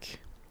they're like,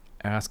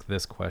 ask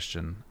this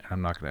question, and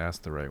I'm not going to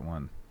ask the right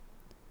one.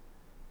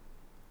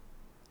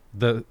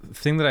 The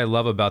thing that I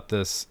love about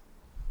this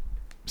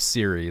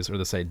series, or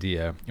this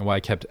idea, and why I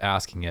kept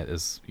asking it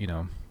is,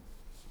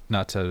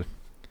 not to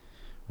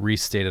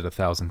restate it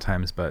 1,000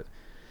 times, but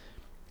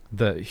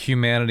the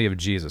humanity of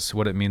Jesus,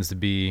 what it means to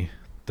be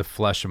the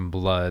flesh and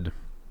blood,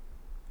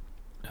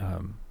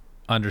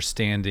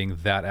 understanding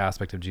that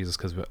aspect of Jesus,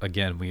 because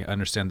again, we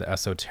understand the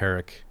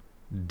esoteric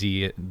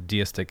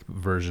deistic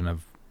version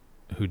of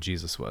who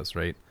Jesus was,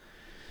 right?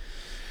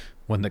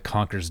 One that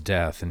conquers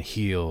death and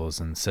heals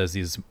and says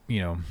he's,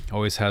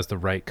 always has the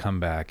right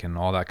comeback and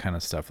all that kind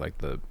of stuff, like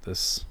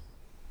this.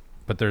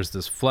 But there's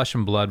this flesh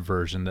and blood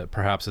version that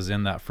perhaps is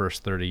in that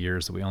first 30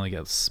 years that we only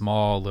get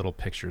small little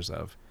pictures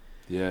of.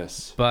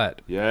 Yes.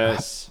 But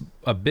yes,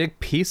 a big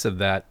piece of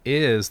that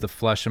is the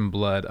flesh and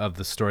blood of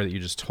the story that you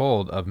just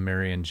told of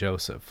Mary and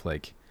Joseph.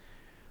 Like,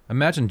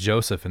 imagine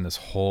Joseph in this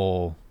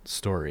whole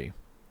story.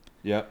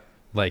 Yep.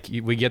 Like,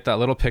 we get that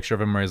little picture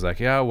of him where he's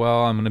like, yeah,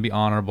 well, I'm going to be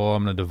honorable.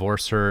 I'm going to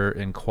divorce her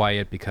in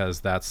quiet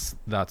because that's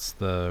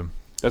the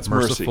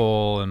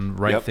merciful mercy. And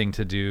right Yep. thing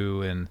to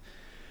do.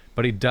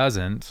 But he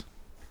doesn't.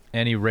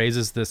 And he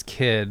raises this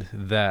kid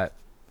that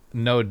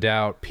no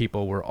doubt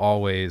people were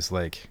always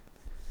like,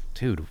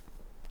 dude,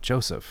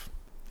 Joseph,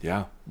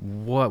 Yeah.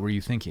 what were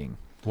you thinking?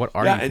 What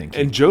are Yeah, you and- thinking?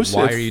 and Joseph-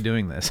 why are you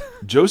doing this?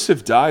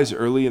 Joseph dies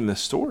early in the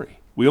story.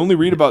 We only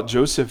read about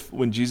Joseph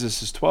when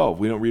Jesus is 12.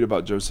 We don't read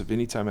about Joseph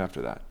anytime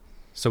after that.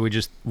 So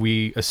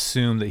we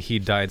assume that he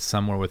died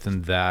somewhere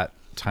within that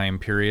time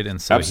period, and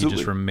so he Absolutely.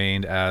 just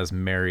remained as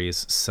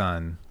Mary's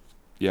son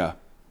Yeah.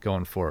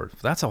 going forward.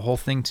 That's a whole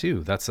thing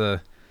too. That's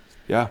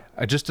Yeah.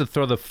 just to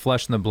throw the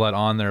flesh and the blood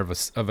on there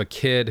of a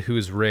kid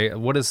who's raised.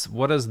 What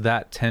does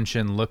that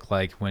tension look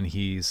like when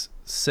he's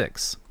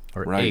 6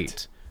 or Right.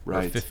 8 or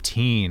Right.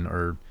 15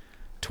 or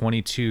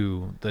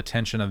 22? The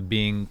tension of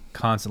being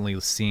constantly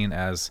seen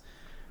as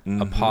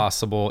a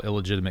possible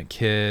illegitimate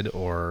kid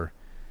or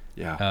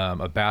Yeah.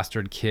 a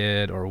bastard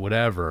kid or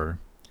whatever.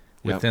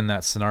 Yep. Within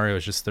that scenario,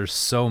 it's just there's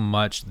so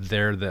much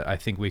there that I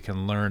think we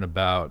can learn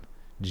about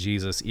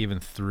Jesus even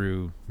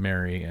through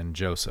Mary and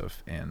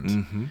Joseph.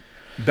 And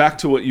Back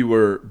to what you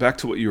were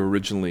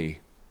originally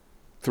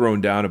thrown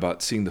down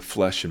about seeing the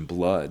flesh and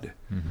blood.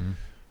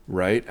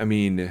 Right? I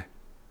mean,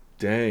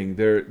 dang,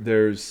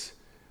 there's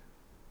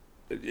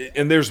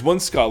one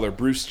scholar,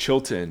 Bruce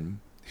Chilton,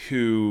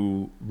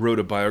 who wrote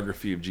a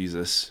biography of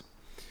Jesus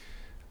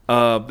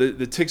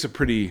that takes a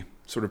pretty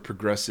sort of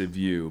progressive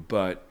view.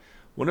 But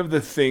one of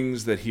the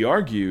things that he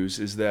argues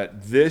is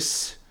that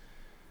this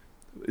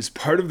is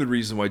part of the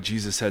reason why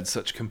Jesus had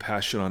such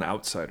compassion on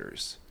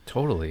outsiders,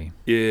 totally.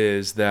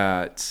 is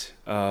that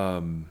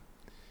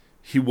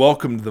he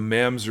welcomed the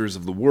mamzers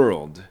of the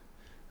world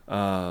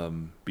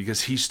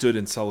because he stood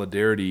in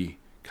solidarity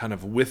kind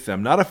of with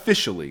them, not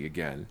officially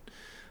again,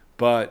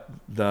 but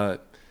the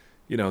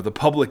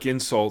public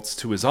insults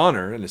to his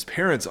honor and his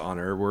parents'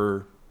 honor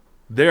were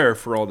there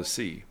for all to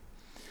see.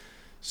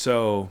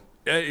 So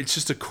it's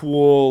just a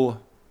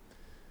cool,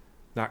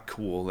 not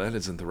cool, that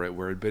isn't the right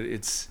word, but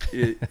it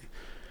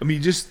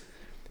frames.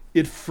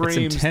 It's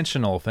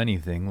intentional, if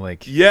anything.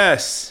 Like,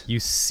 Yes. you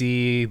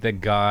see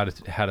that God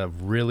had a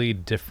really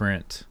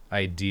different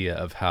idea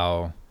of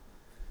how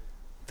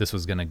this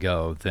was going to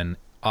go than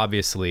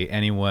obviously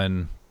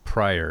anyone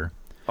prior.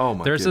 Oh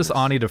my There's goodness. this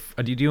Ani do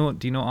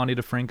you know Ani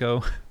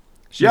DeFranco?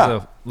 She's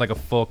Yeah. a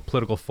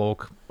political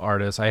folk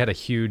artist. I had a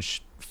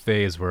huge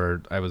phase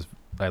where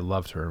I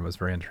loved her and was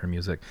very into her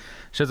music.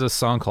 She has a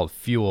song called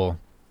Fuel,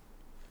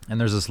 and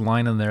there's this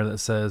line in there that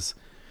says,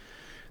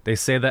 "They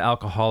say that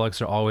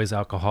alcoholics are always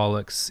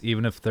alcoholics,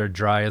 even if they're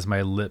dry as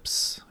my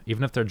lips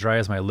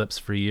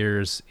for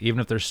years, even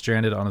if they're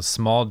stranded on a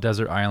small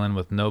desert island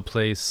with no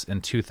place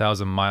and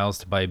 2,000 miles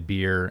to buy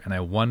beer. And I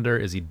wonder,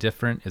 is he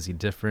different? Is he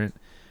different?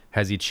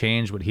 Has he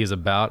changed what he's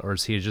about, or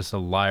is he just a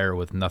liar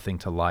with nothing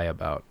to lie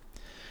about?"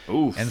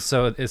 Oof. And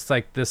so it's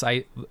like this,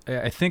 I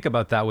think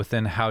about that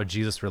within how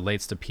Jesus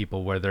relates to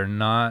people, where they're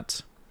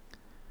not,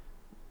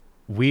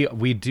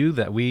 we do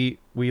that. We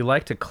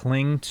like to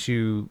cling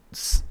to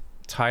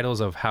titles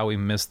of how we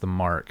miss the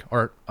mark,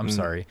 or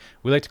sorry,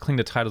 we like to cling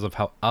to titles of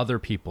how other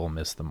people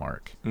miss the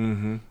mark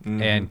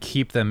and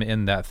keep them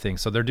in that thing.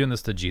 So they're doing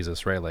this to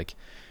Jesus, right? Like,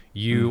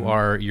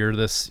 you're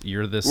this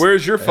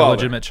Where's your father?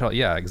 illegitimate child.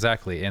 Yeah,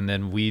 exactly. And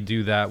then we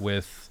do that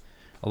with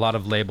a lot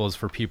of labels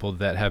for people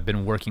that have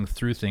been working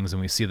through things,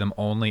 and we see them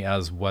only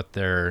as what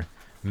their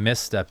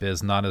misstep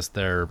is, not as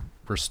their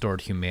restored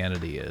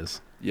humanity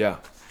is. Yeah.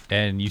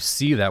 And you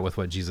see that with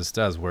what Jesus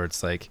does, where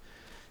it's like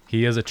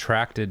he is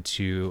attracted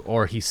to,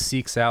 or he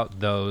seeks out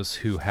those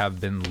who have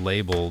been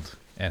labeled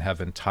and have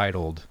been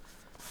titled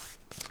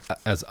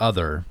as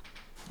other,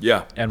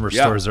 Yeah. and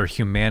restores their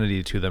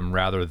humanity to them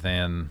rather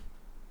than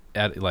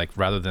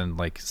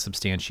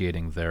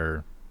substantiating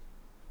their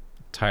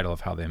title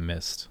of how they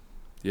missed,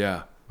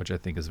 Yeah. which I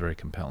think is very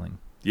compelling.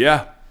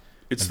 Yeah.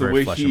 It's And the very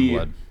way flesh and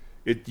blood.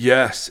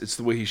 it's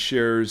the way he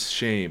shares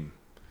shame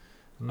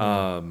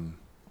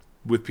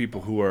with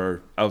people who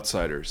are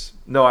outsiders.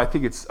 No, I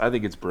think it's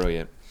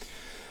brilliant.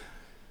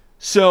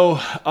 So,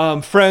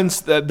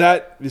 friends,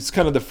 that is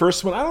kind of the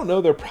first one. I don't know,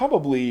 there are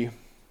probably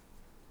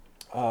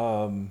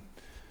 5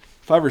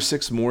 or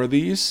 6 more of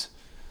these.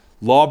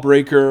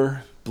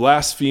 Lawbreaker,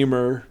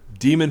 blasphemer,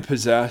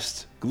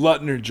 demon-possessed,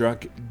 glutton and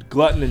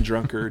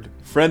drunkard,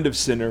 friend of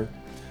sinner,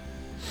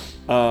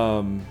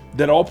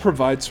 that all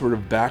provide sort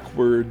of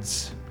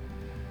backwards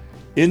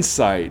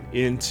insight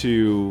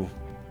into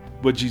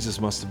what Jesus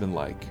must have been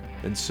like.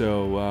 And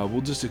so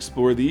we'll just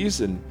explore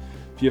these, and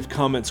if you have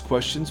comments,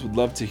 questions, we'd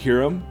love to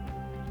hear them.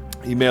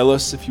 Email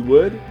us if you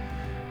would.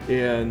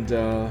 And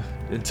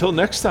until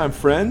next time,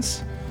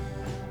 friends,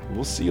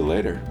 we'll see you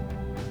later.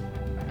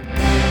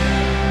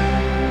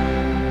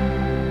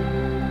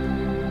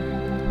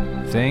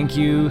 Thank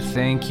you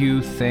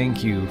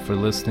for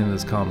listening to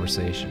this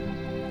conversation.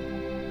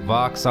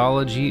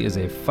 Voxology is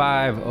a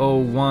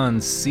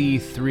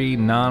 501c3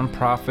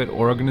 nonprofit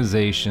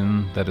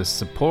organization that is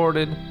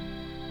supported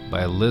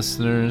by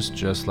listeners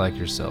just like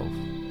yourself.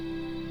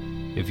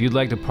 If you'd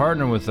like to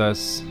partner with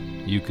us,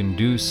 you can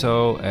do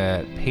so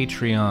at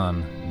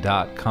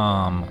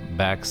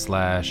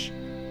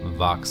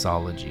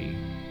patreon.com/Voxology.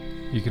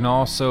 You can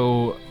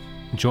also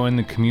join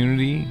the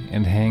community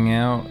and hang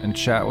out and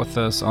chat with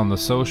us on the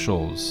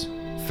socials.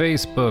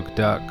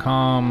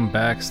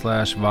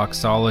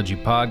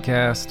 Facebook.com/Voxology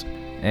Podcast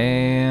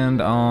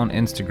and on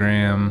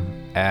Instagram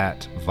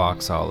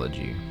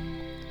 @Voxology.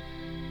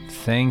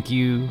 Thank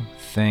you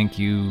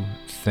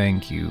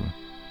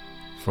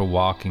for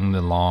walking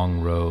the long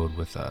road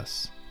with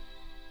us.